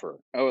an offer.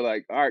 I was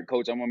like, all right,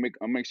 coach, I'm gonna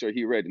make sure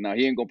he's ready. Now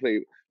he ain't gonna play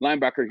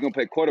linebacker, he's gonna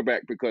play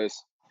quarterback because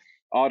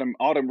all them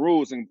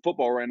rules in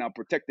football right now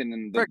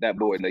protecting that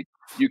boy. Like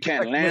you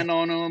can't land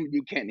on him,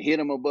 you can't hit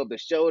him above the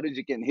shoulders,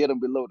 you can't him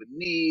below the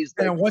knees.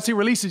 And once he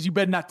releases, you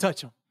better not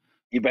touch him.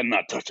 You better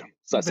not touch him.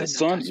 So I said,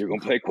 son, you're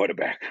gonna play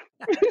quarterback.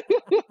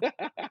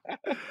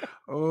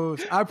 Oh,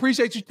 I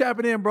appreciate you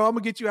tapping in, bro. I'm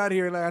gonna get you out of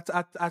here. Like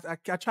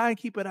I try and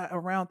keep it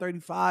around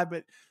 35,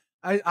 but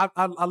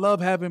I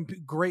love having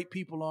great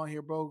people on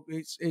here, bro.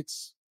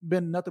 It's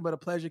been nothing but a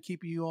pleasure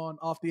keeping you on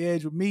Off the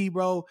Edge with me,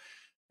 bro.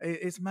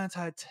 It's Manti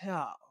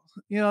Te'o.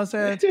 You know what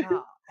I'm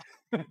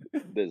saying?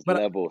 There's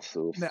levels,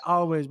 so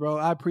always, bro.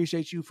 I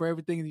appreciate you for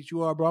everything that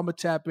you are, bro. I'm gonna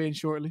tap in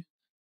shortly.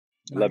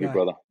 Love you,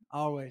 brother.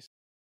 Always.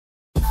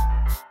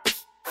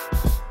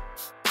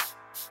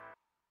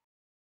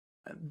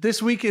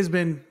 This week has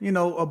been,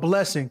 a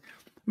blessing.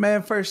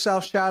 Man, first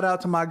off, shout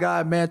out to my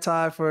guy,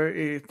 Manti, for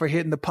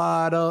hitting the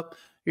pod up.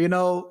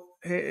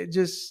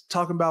 Just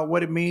talking about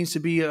what it means to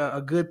be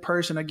a good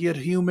person, a good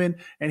human,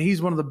 and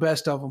he's one of the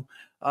best of them.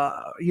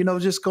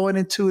 Just going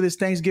into this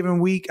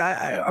Thanksgiving week,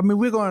 I mean,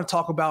 we're going to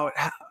talk about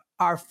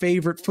our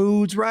favorite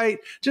foods, right?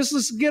 Just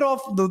let's get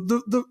off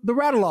the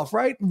rattle off,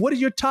 right? What is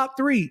your top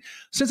 3?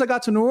 Since I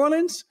got to New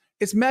Orleans,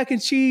 it's mac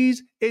and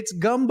cheese, it's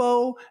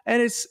gumbo,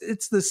 and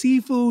it's the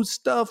seafood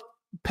stuff.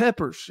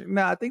 Peppers.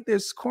 Now, I think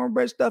there's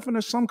cornbread stuff and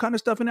there's some kind of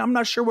stuff in it. I'm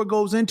not sure what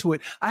goes into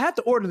it. I have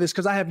to order this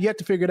because I have yet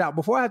to figure it out.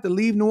 Before I have to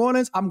leave New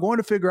Orleans, I'm going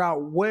to figure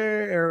out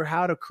where or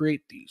how to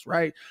create these,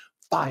 right?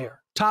 Fire.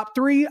 Top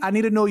 3, I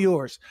need to know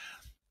yours.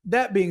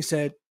 That being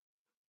said,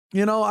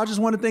 I just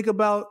want to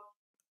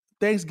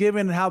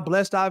Thanksgiving and how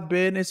blessed I've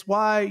been. It's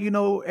why,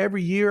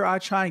 every year I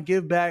try and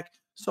give back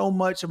so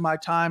much of my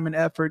time and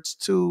efforts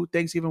to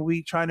Thanksgiving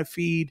week, trying to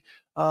feed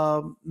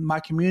my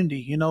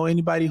community,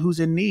 anybody who's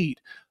in need.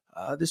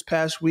 This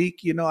past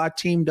week, I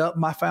teamed up,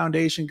 my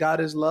foundation, God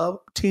is Love,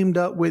 teamed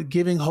up with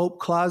Giving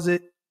Hope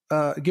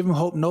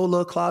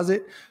NOLA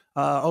Closet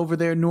over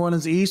there in New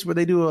Orleans East, where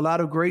they do a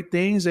lot of great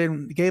things,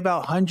 and gave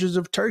out hundreds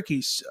of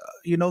turkeys.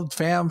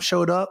 Fam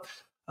showed up.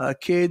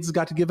 Kids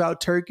got to give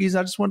out turkeys.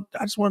 I just want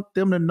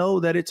them to know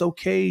that it's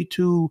okay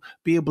to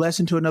be a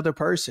blessing to another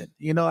person.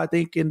 I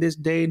think in this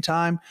day and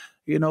time,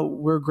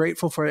 we're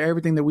grateful for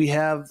everything that we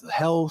have: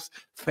 health,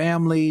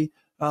 family,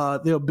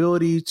 the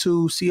ability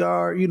to see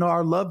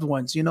our loved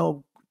ones.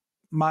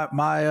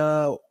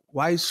 My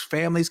wife's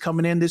family's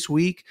coming in this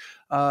week.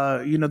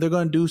 They're going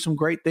to do some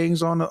great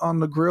things on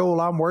the grill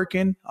while I'm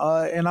working,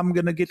 and I'm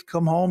going to get to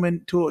come home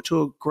and to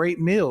a great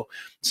meal.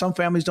 Some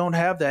families don't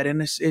have that,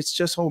 and it's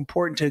just so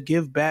important to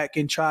give back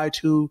and try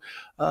to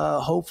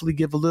hopefully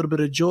give a little bit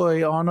of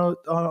joy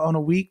on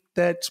a week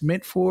that's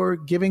meant for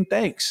giving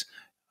thanks.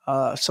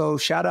 So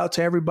shout out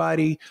to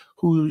everybody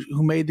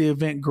who made the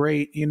event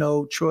great.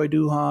 Troy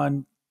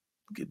Duhan,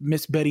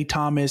 Miss Betty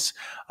Thomas,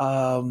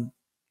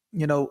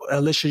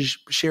 Alicia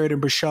Sheridan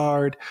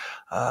Burchard,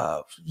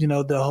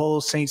 the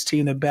whole Saints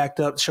team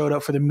that showed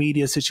up for the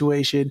media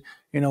situation.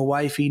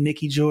 Wifey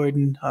Nikki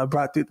Jordan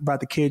brought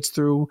the kids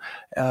through.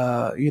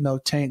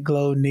 Tank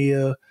Glow,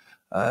 Nia,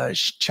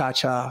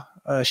 Cha-Cha,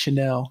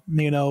 Chanel.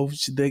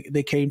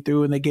 They came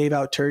through and they gave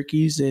out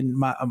turkeys,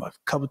 and a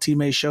couple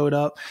teammates showed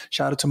up.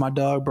 Shout out to my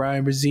dog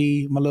Brian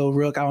Brzee, my little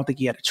rook. I don't think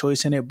he had a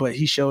choice in it, but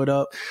he showed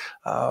up.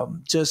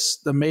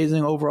 Just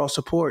amazing overall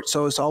support.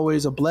 So it's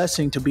always a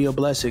blessing to be a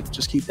blessing.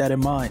 Just keep that in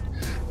mind.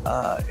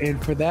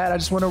 And for that, I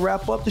just want to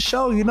wrap up the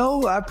show.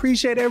 I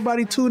appreciate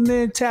everybody tuning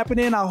in, tapping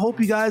in. I hope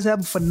you guys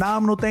have a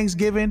phenomenal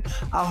Thanksgiving.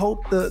 I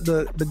hope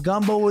the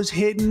gumbo is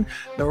hitting,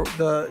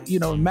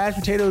 the mashed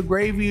potato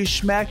gravy is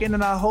smacking,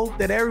 and I hope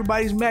that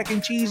everybody's mac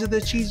and cheese is the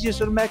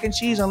cheesiest of the mac and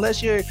cheese,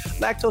 unless you're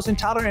lactose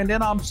intolerant, and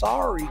then I'm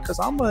sorry, because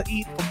I'm going to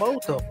eat for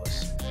both of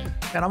us.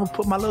 And I'm going to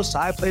put my little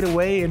side plate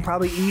away and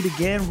probably eat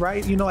again,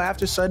 right,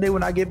 after Sunday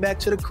when I get back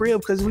to the crib,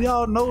 because we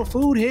all know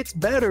food hits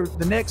better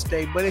the next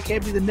day, but it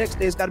can't be the next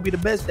day. It's got to be the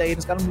best day, and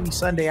it's got to be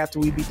Sunday after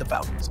we beat the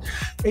Falcons.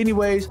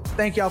 Anyways,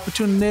 thank y'all for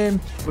tuning in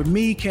with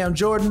me, Cam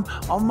Jordan,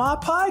 on my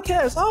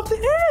podcast, Off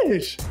the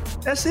Edge.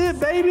 That's it,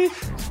 baby.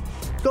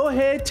 Go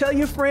ahead, tell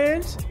your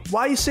friends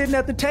while you're sitting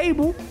at the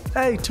table.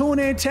 Hey, tune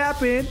in,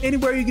 tap in,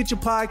 anywhere you get your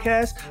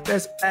podcast.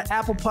 That's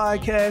Apple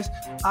Podcasts,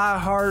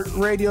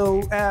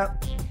 iHeartRadio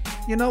app,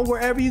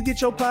 wherever you get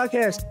your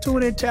podcast.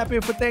 Tune in, tap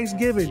in for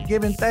Thanksgiving,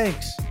 giving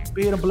thanks,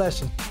 being a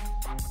blessing.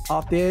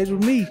 Off the Edge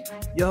with me,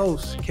 your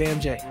host,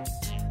 Cam J.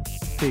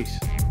 Peace.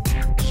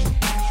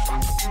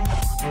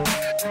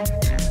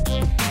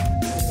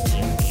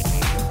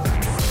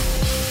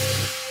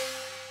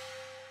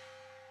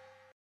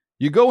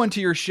 You go into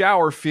your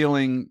shower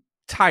feeling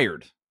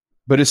tired,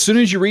 but as soon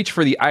as you reach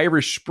for the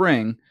Irish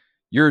Spring,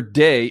 your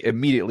day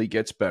immediately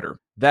gets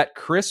better. That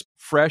crisp,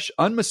 fresh,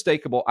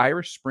 unmistakable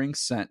Irish Spring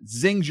scent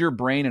zings your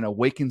brain and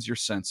awakens your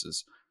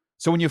senses.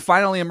 So when you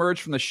finally emerge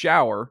from the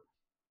shower,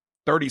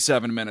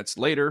 37 minutes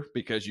later,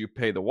 because you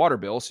pay the water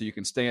bill so you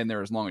can stay in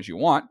there as long as you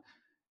want,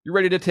 you're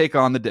ready to take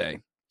on the day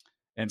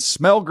and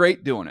smell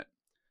great doing it.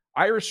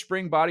 Irish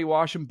Spring Body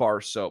Wash and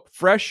Bar Soap.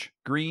 Fresh,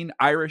 green,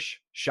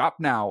 Irish. Shop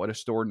now at a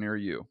store near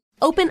you.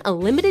 Open a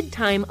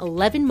limited-time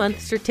 11-month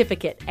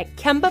certificate at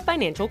Kemba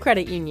Financial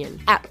Credit Union.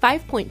 At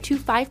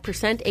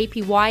 5.25%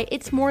 APY,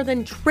 it's more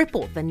than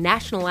triple the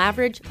national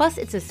average, plus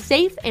it's a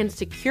safe and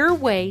secure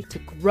way to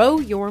grow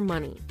your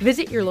money.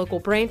 Visit your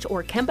local branch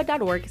or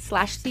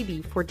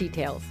kemba.org/cb for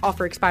details.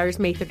 Offer expires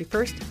May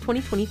 31st,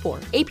 2024.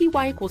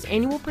 APY equals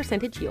annual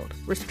percentage yield.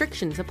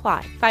 Restrictions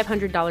apply.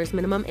 $500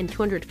 minimum and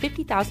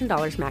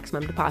 $250,000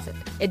 maximum deposit.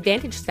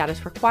 Advantage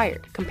status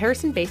required.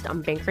 Comparison based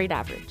on bank rate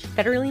average.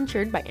 Federally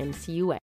insured by NCUA.